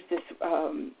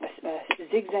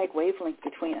zigzag wavelength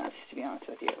between us, to be honest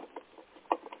with you.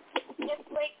 It's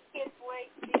like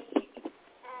the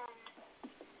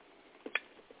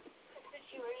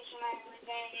situation I was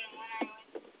in when I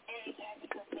was in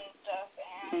Texas and stuff,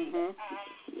 and it's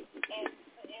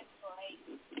like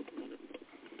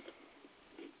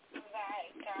that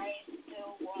guy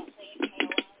still won't leave me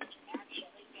alone and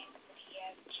actually thinks that he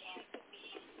has a chance of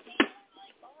being me. I'm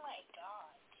like, oh my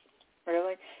god.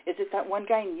 Really? Is it that one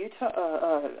guy in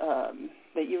Utah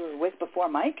that you were with before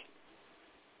Mike?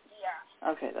 Yeah.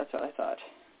 Okay, that's what I thought.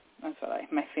 That's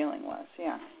what my feeling was.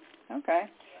 Yeah. Okay.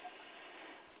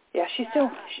 Yeah, she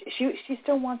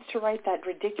still wants to write that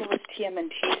ridiculous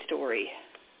TMNT story,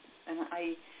 and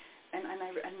I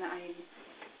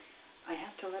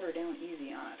have to let her down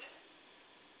easy on it.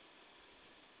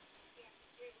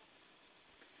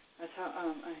 That's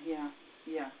how. Yeah.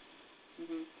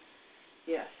 Mhm.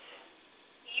 Yes.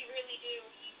 You really do.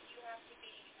 You have to be.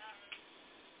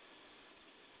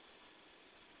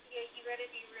 You got to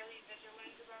be really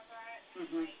vigilant about that. And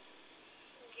like,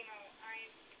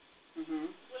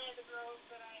 one of the girls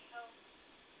that I helped,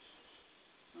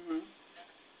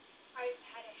 I've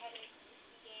had a headache for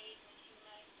 2 days and 2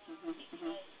 nights now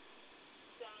because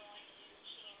someone who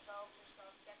she involved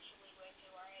herself sexually with,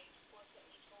 who I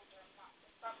explicitly told her not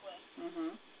to fuck with,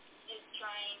 is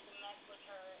trying to mess with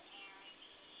her, and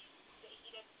he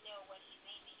doesn't know what he's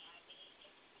aiming at. He's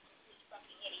just a complete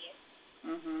fucking idiot.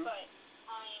 But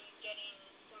I'm getting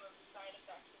some of the side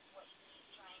effects of what he's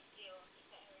trying to do. He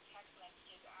sent her text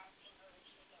messages asking her if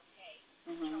she's okay,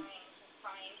 trying to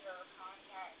find her,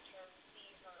 contact her,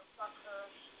 see her, fuck her,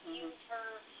 use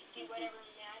her, do whatever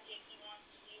magic he wants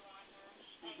to do on her,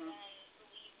 and then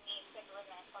leave me sicker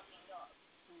than a fucking dog.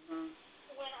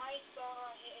 When I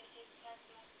saw his text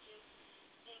messages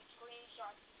and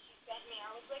screenshots that she sent me,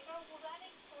 I was like, oh, well, that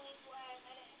explains why I've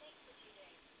had a headache for 2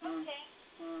 days. Okay.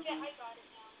 Yeah, I got it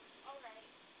now. All right.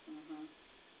 And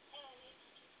it's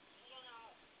just,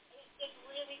 it's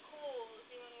really cool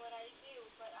doing what I do,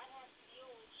 but I have to deal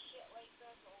with shit like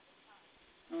this all the time.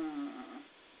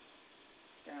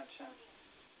 Gotcha.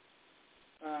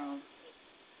 Wow.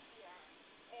 Yeah.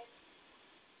 It's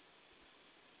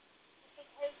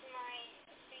because my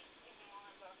speech is more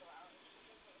above loud,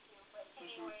 but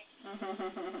anyway.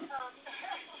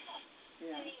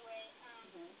 Anyway,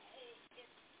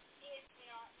 it's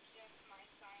not just my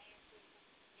science, it's a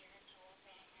spiritual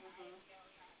thing, and I know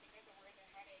that because of where the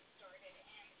headache started,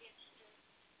 and it's just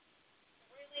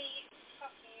really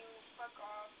fuck you, fuck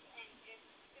off, and it's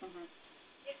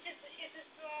a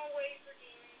small way for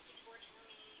demons to torture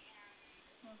me,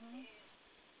 and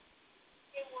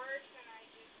it works, and I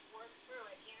just work through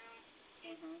it,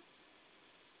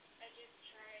 I just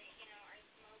try, I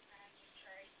smoke, and I just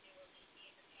try to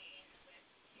alleviate the pain with,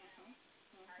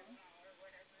 Tylenol or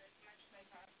whatever, as much as I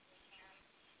possibly can.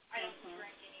 I don't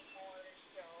drink anymore,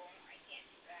 so I can't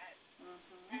do that.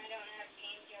 And I don't have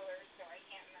painkillers, so I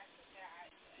can't mess with that.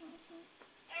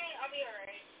 But, I'll be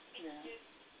alright. It's just,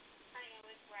 I know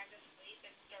it's lack of sleep.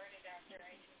 It started after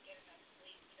I didn't get enough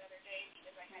sleep the other day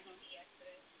because I had to be at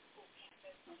the school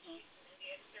campus and shoot the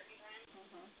movie at a certain time.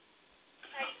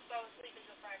 I just fell asleep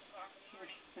until 5 o'clock in the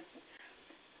morning.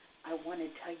 I want to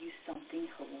tell you something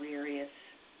hilarious.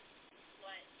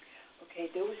 What? Okay,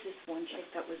 there was this one chick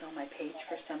that was on my page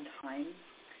for some time,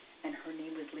 and her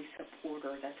name was Lisa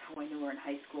Porter. That's how I knew her in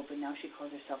high school, but now she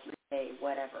calls herself Lisa,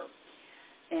 whatever.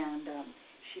 And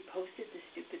she posted this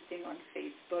stupid thing on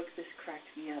Facebook. This cracked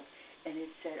me up. And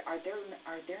it said, are there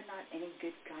not any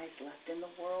good guys left in the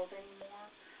world anymore?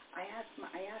 I asked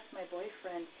my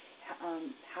boyfriend,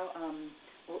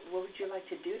 what would you like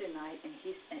to do tonight? And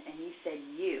he said,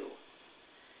 you.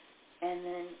 And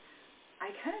then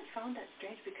I kind of found that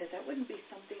strange because that wouldn't be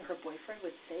something her boyfriend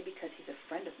would say because he's a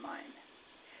friend of mine.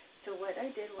 So what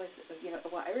I did was,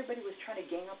 while everybody was trying to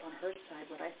gang up on her side,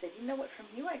 what I said, you know what, from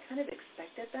you I kind of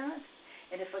expected that.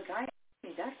 And if a guy asked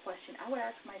me that question, I would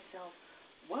ask myself,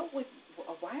 why would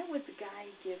the guy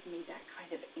give me that kind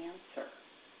of answer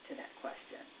to that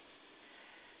question?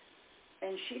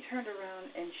 And she turned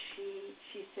around and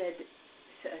she said,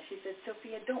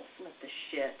 Sophia, don't flip the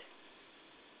shit.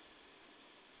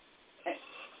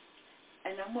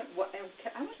 And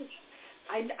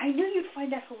I knew you'd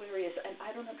find that hilarious, and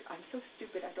I'm so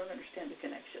stupid, I don't understand the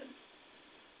connection.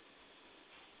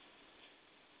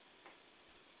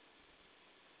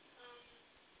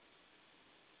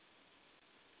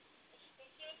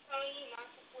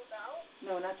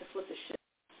 No, not to flip the shit.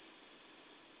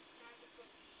 Not to flip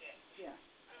the shit. Yeah.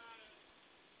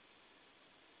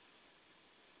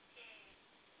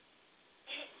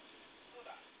 Hold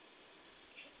on.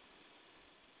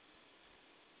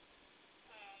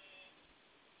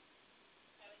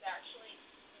 I was actually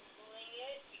Googling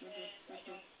it because I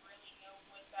don't really know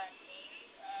what that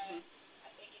means. I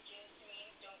think it just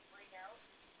means don't freak out.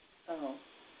 Oh,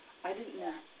 I didn't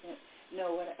know. Yeah.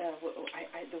 No,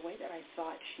 the way that I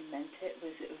thought she meant it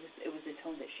was the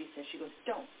tone that she said. She goes,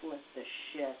 don't flip the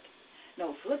shit.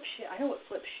 No, flip shit. I know what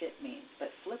flip shit means,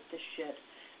 but flip the shit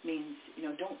means,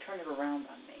 don't turn it around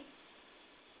on me.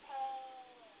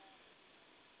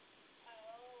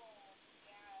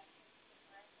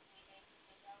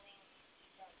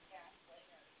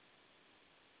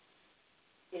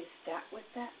 Is that what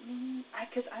that means?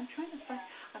 Because I'm trying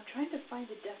to find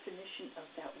the definition of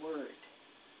that word.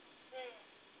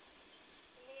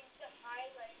 It means to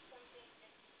highlight something that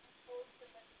you told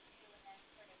somebody to do and then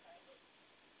criticize it.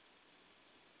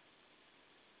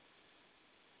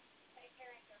 My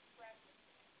parents are precious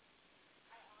to me.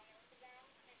 I honor them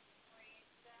and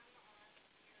praise them on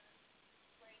your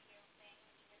radio thing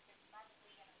because they're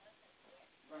probably going to listen to it.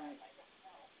 Right. I don't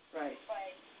know. Right.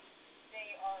 But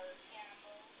they are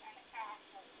animals and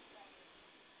assholes in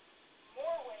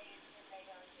more ways than they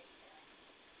are good parents.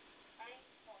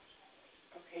 Unfortunately.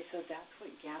 Okay, so that's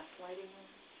what gaslighting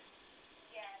is?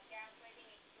 Yeah, gaslighting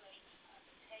is like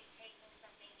taking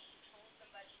something that you told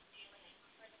somebody to do and then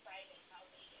criticizing how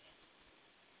they did it.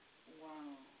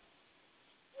 Wow.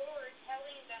 Or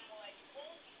telling them, well, I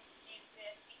told you to do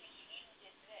this because you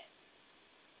did this.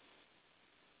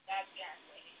 That's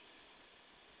gaslighting.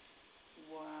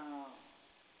 Wow.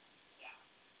 Yeah.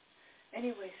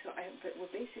 Anyway, but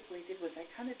what basically did was I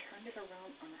kind of turned it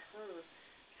around on her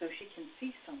so she can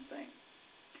see something.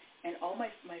 And all my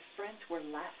friends were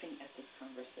laughing at this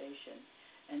conversation.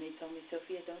 And they told me,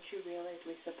 Sophia, don't you realize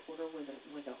Lisa Porter was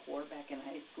a whore back in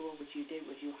high school? What you did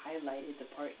was you highlighted a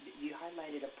part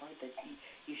that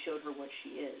you showed her what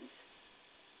she is.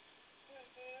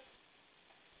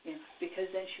 Mm-hmm. Because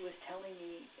then she was telling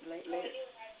me later.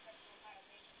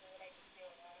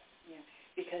 Yeah,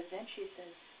 because then she says,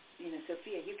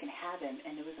 Sophia, you can have him,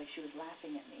 and it was like she was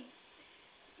laughing at me,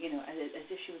 as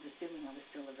if she was assuming I was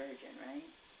still a virgin, right?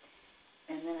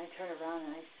 And then I turned around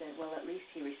and I said, well, at least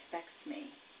he respects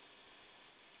me.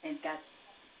 And that's,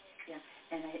 yeah,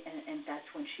 and that's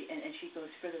when she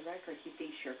goes, for the record, he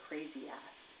thinks you're a crazy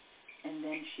ass. And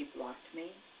then she blocked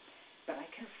me, but I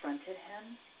confronted him,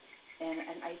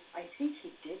 and I think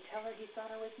he did tell her he thought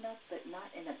I was nuts, but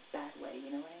not in a bad way, you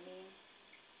know what I mean?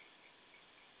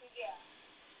 Yeah.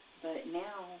 But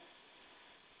now,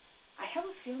 I have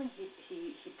a feeling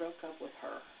he broke up with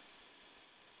her.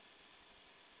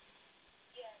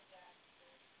 Yeah.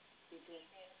 He did.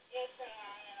 It's been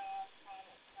on and off from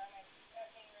a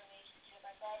second relationship.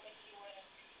 I thought that he would.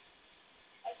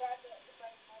 I thought that by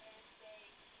Mother's Day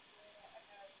he would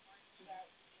have reached out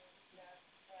to you and stuff.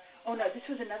 Oh no, this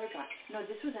was another guy.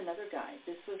 This was another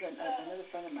another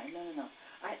friend of mine. No.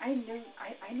 I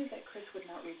knew that Chris would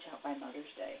not reach out by Mother's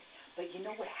Day. But you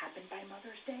know what happened by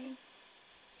Mother's Day?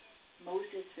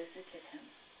 Moses visited him.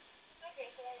 Okay,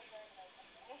 so I was right about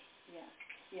something.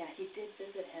 Yeah, he did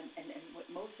visit him, and what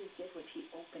Moses did was he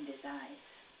opened his eyes.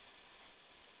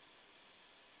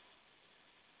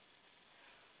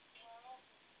 Well,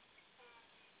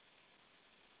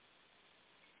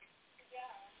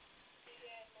 yeah, he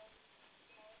did.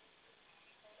 Moses is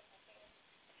incredible too.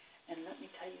 And let me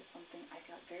tell you something. I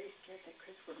got very scared that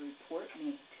Chris would report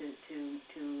me to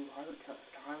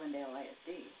Harlandale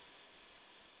ISD.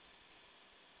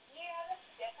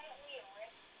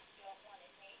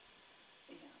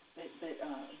 But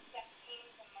that came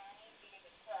to mind because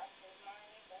it crossed his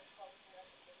mind. That's called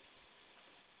telepathy.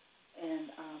 and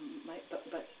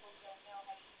People don't know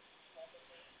how to use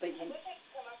telepathy. but I wish I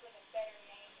could come up with a better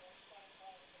name than twin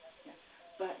flame telepathy. yeah.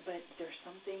 But there's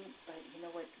something. But you know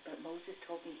what? But Moses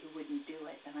told me he wouldn't do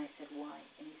it, and I said why?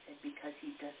 And he said because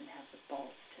he doesn't have the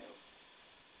balls to.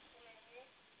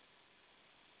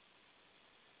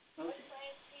 What Moses.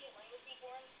 planet is he? When was he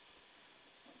born?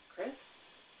 Chris?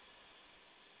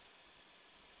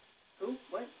 Who?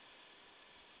 What?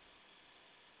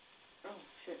 Oh,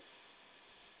 shit.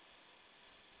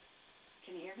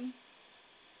 Can you hear me?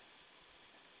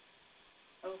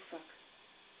 Oh, fuck.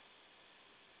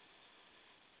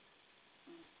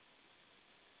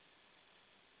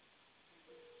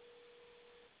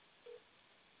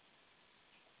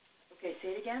 Okay, say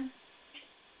it again.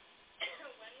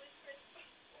 When was Chris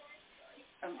born?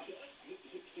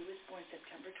 He was born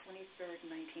September 23rd,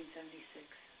 1976.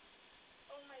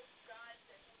 Oh my God,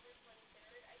 September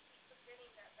 23rd. I keep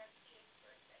forgetting that. That's his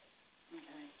birthday.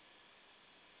 Okay.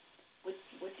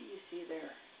 What do you see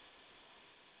there?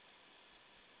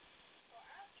 Well,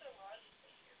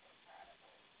 astrologically, you're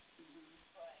compatible,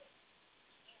 but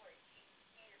you are too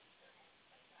fierce for him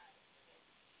sometimes because,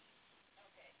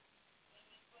 okay, when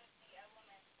you put the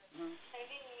elements of, I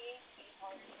didn't mean to be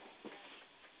harsh on you.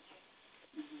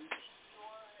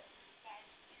 Your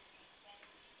Sagittarius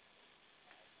energy,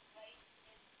 light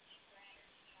this deeper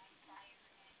energy on fire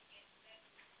and get this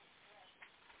right.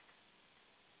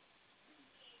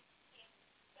 He's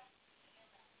stuck in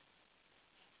that.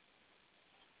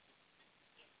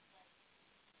 It's like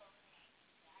burning,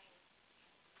 dying,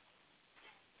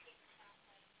 and it's not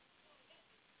like, oh, this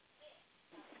is it.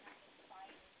 Not like the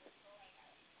fire is going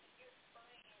out. You're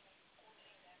burning and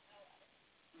scorching the hell out of it.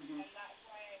 And that's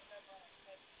why I said what I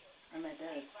said to you. And I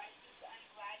did. I'm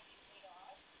glad you paid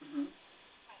off.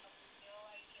 I have no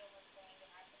idea what's going to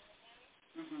happen with him.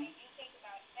 I do think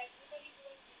about everybody who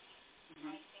I see.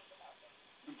 I think about them.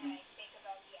 And I think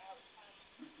about the outcome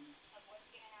of what's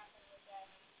going to happen with them,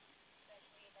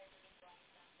 especially if I really want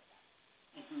them for them.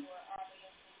 And who are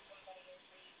obviously somebody I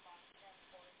really long-term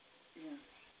for. Yeah.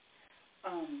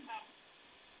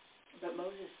 But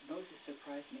Moses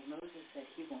surprised me. Moses said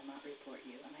he will not report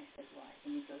you, and I said why?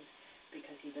 And he goes,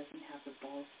 because he doesn't have the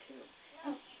balls to.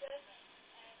 No, he doesn't,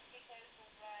 and it's because of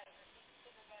that earth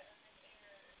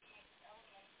air mixed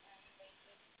element, and they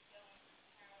just don't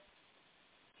have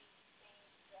the same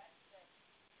gut that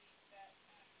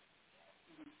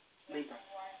Libra.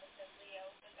 why I said Leo,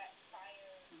 but that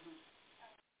fire and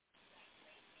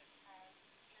they just have,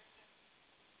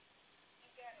 you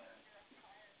get it, you're a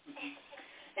fire.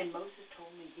 And Moses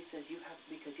told me, he says, you have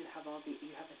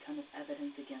a ton of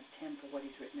evidence against him for what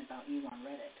he's written about you on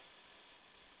Reddit.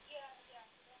 Yeah, so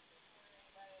don't be worrying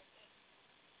about it.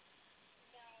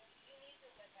 No, you need to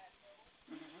let that go.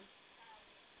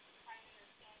 I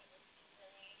understand it was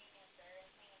humiliating and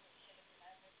embarrassing and he should have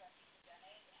never fucking done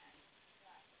it and he's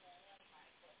not cool and my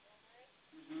foot over it.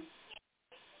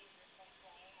 Yeah, he's your twin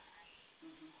flame, I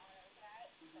honor that,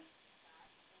 but he's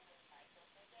not cool and my foot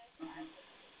with it. I would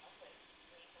no place to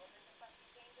sleep over the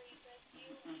fucking things that he says to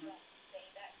you. You don't say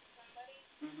that to somebody,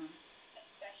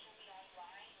 especially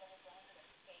online, let alone to their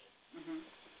face.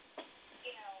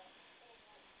 You know,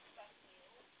 fuck you.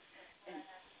 That's what I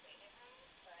have to say to him,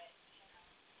 but, you know,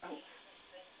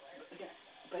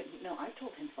 But no, I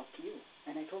told him fuck you,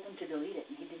 and I told him to delete it,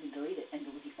 and he didn't delete it, and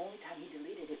the only time he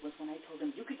deleted it was when I told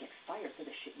him you could get fired for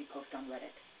the shit you post on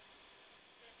Reddit.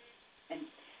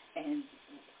 And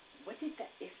what did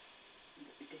that,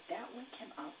 did that wake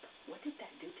him up? What did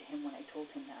that do to him when I told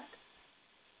him that?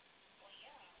 Well,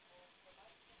 yeah, for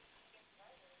most things he gets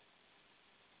fired.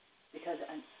 Because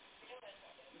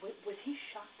was he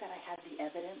shocked that I had the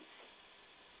evidence?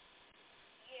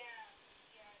 Yeah.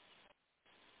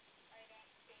 I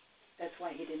don't think that's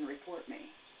why he didn't report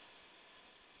me.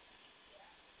 Yeah.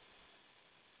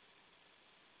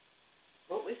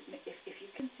 What was, if you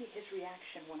can see his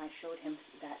reaction when I showed him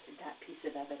that piece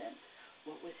of evidence,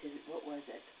 what was it?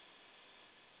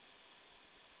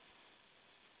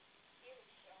 He was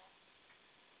shocked.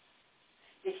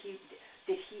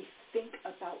 Did he think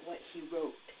about what he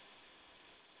wrote?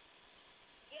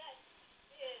 Yes,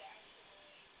 he did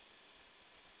actually.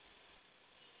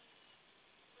 He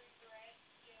regret,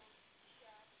 guilt,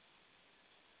 shock,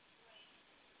 like,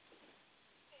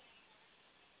 and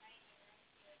worship and nightmare and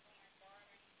be like, oh my God,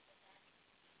 I need to go back and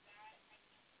see that. I think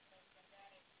he knows that that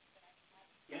is that I have.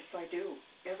 Yes, I do.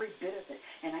 Every bit of it.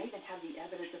 And I even have the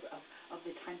evidence of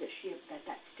the time that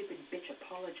that stupid bitch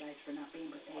apologized for not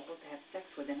being able to have sex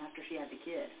with him after she had the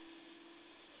kid.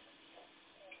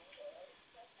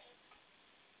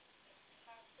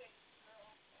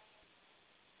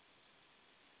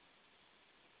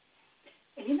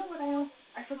 know what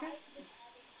I forgot?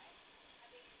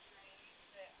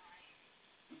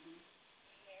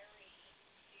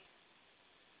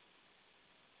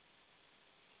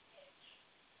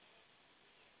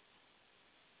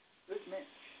 Who's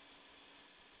Mitch?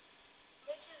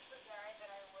 Mitch is the guy that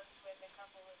I worked with a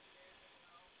couple of years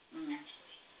ago. Mm-hmm.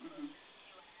 Actually, Mm-hmm.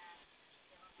 2.5 years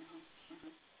ago now.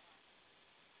 Mm-hmm.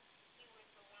 He was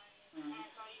the one, Mm-hmm. and I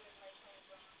thought he was my twin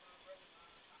brother for a really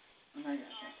long time. I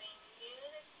got And they knew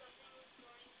that something was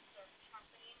going to start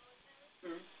happening with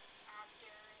him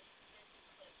after this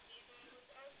eclipse season was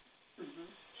up. Mm-hmm.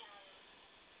 And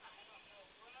I don't know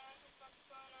what the fuck's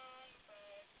going on,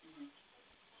 but Mm-hmm.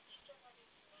 when he started having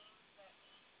dreams, that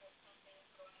means that something's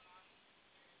going on in the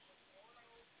spiritual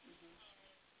world, Mm-hmm.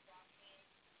 and that means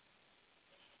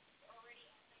if it's already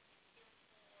happened in the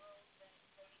spiritual world, then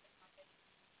it's going to happen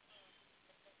in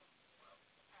the physical world,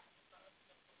 as above,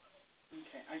 so below.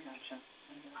 Okay, I gotcha.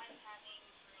 I'm having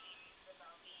dreams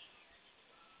about being married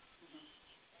to Mm-hmm.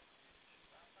 these exes and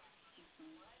stuff, and I'm like,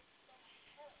 Mm-hmm. what the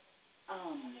hell?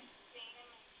 Um, I've been seeing him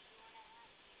in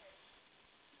 2.5 years.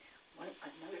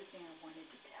 Another thing I wanted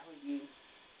to tell you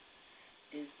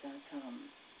is that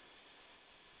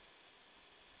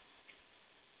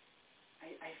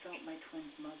I felt my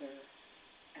twin's mother,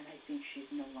 and I think she's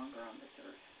no longer on this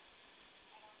earth.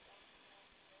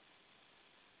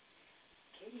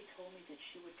 Katie told me that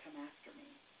she would come after me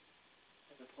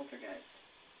as a poltergeist.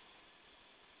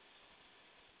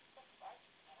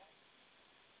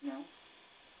 No?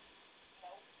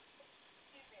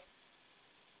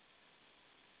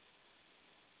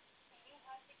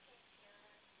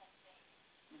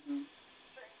 Mm-hmm.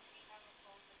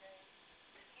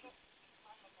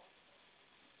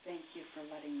 Thank you for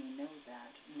letting me know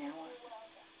that. Now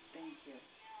thank you.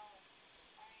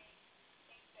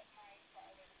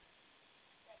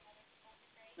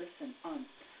 Listen,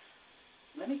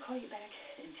 let me call you back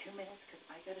in 2 minutes because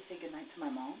I got to say goodnight to my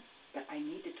mom, but I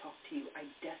need to talk to you. I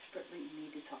desperately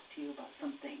need to talk to you about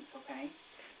some things, okay?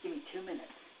 Give me 2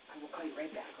 minutes. I will call you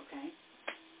right back, okay?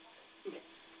 Okay.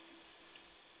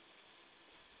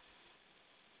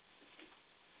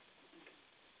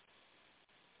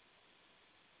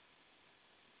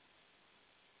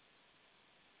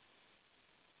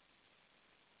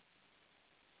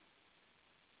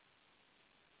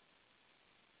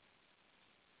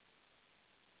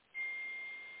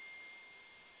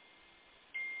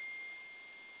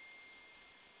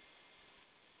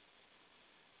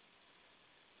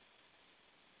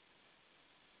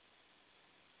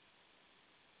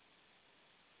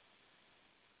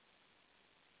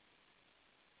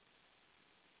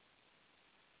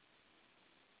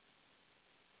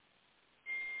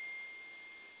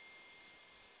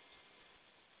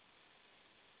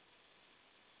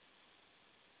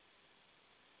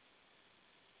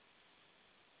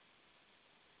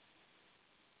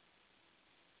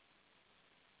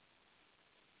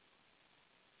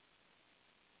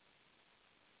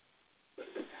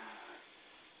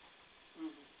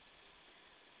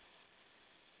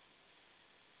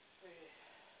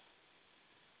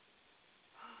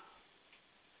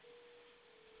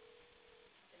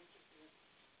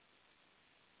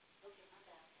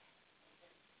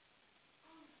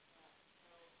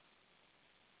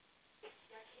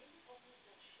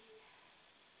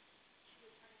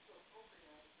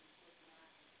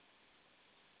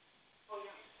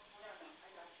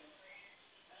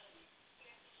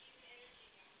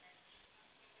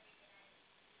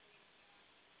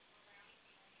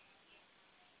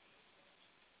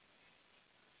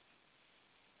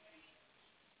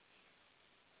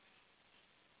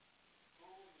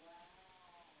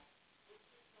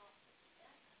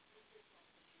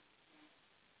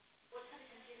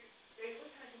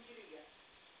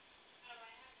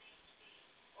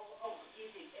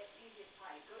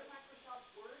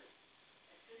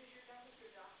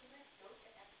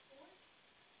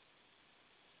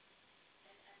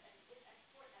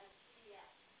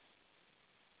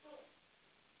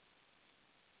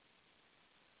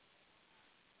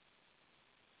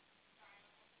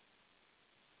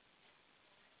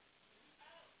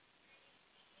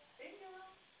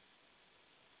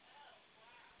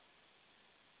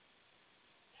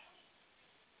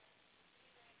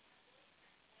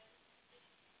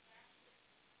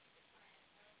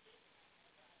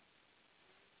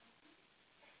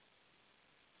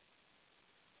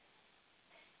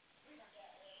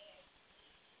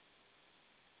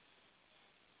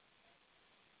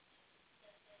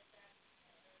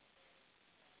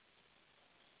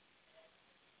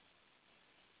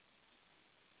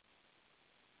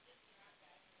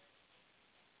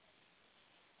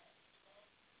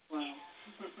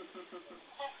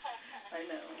 I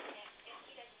know. If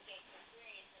he doesn't get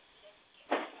Aquarius, if he doesn't get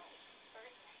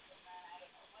birth months, then I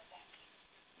don't know what that means.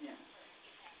 Yeah.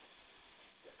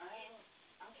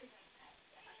 I'll think of that.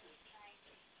 He's trying to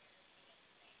take care of me at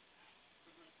the same time.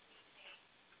 Like we say,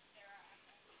 there are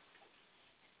unlimited puppies.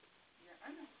 Yeah,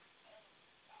 I know.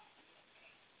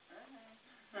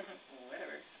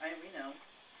 Whatever. We know.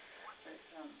 But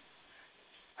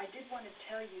I did want to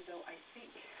tell you, though, I think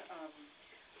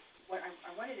what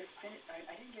I wanted to finish,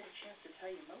 I didn't get a chance to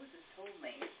tell you, Moses told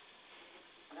me,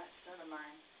 that son of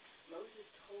mine, Moses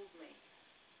told me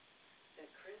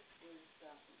that Chris was,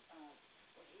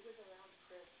 when he was around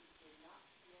Chris, he did not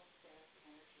feel Sarah's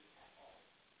energy at all.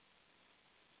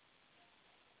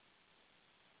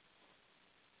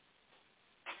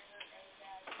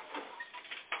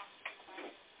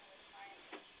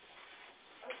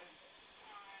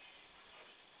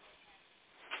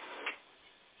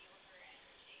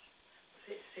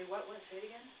 Say what? Say it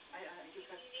again? You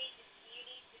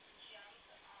need to jump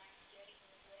on getting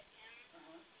with him.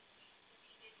 If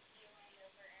he didn't feel any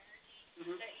of her energy,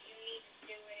 that you need to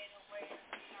do it in a way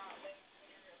that's not like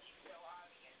literally so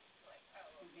obvious. Like,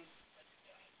 oh, okay, what you're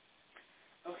doing.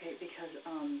 Okay, because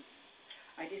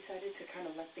I decided to kind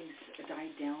of let things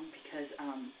die down because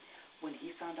when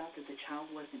he found out that the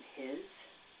child wasn't his,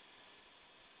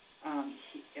 I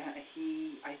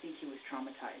think he was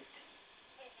traumatized.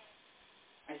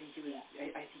 I think he was.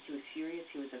 I think he was furious.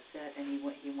 He was upset, and he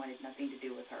wanted nothing to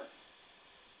do with her.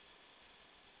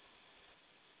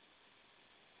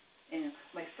 And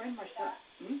my friend Marcel.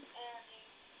 And he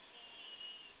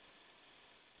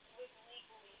was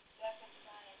legally stuck in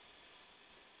science.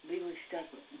 Legally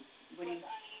stuck. What do you? Was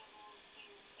unable to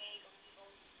make a legal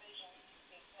decision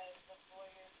because of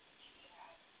lawyers that she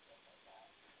had and stuff like that.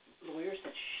 Lawyers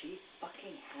that she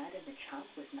fucking had, and the child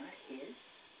was not his.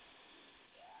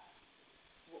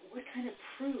 What kind of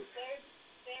proof? There are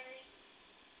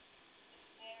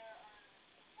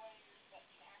lawyers that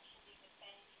can actually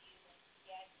defend you and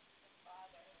get the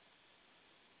father,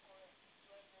 or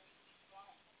whoever you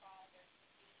want the father to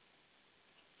be,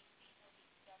 if he's legally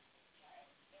stuck with the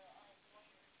child. There are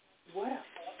lawyers who... What a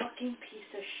fucking piece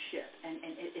of shit. And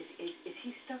is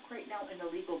he stuck right now in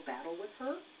a legal battle with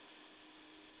her?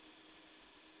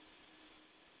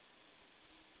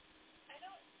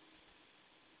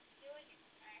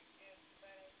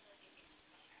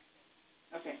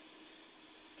 Okay,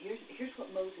 here's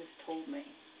what Moses told me.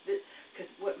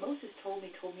 Because what Moses told me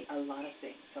a lot of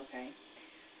things, okay?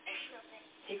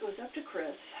 He goes up to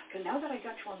Chris, because now that I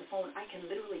got you on the phone, I can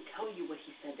literally tell you what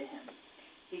he said to him.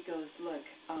 He goes, look,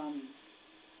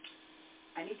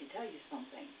 I need to tell you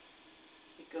something.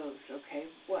 He goes, okay,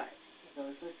 what? He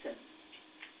goes, listen,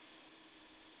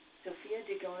 Sophia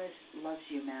DeGonis loves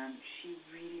you, man. She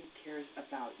really cares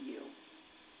about you.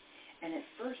 And at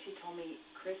first he told me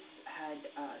Chris had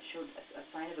showed a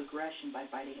sign of aggression by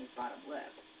biting his bottom lip.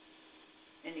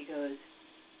 And he goes,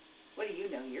 what do you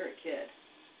know? You're a kid.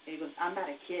 And he goes, I'm not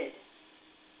a kid,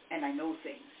 and I know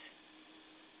things.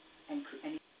 And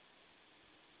he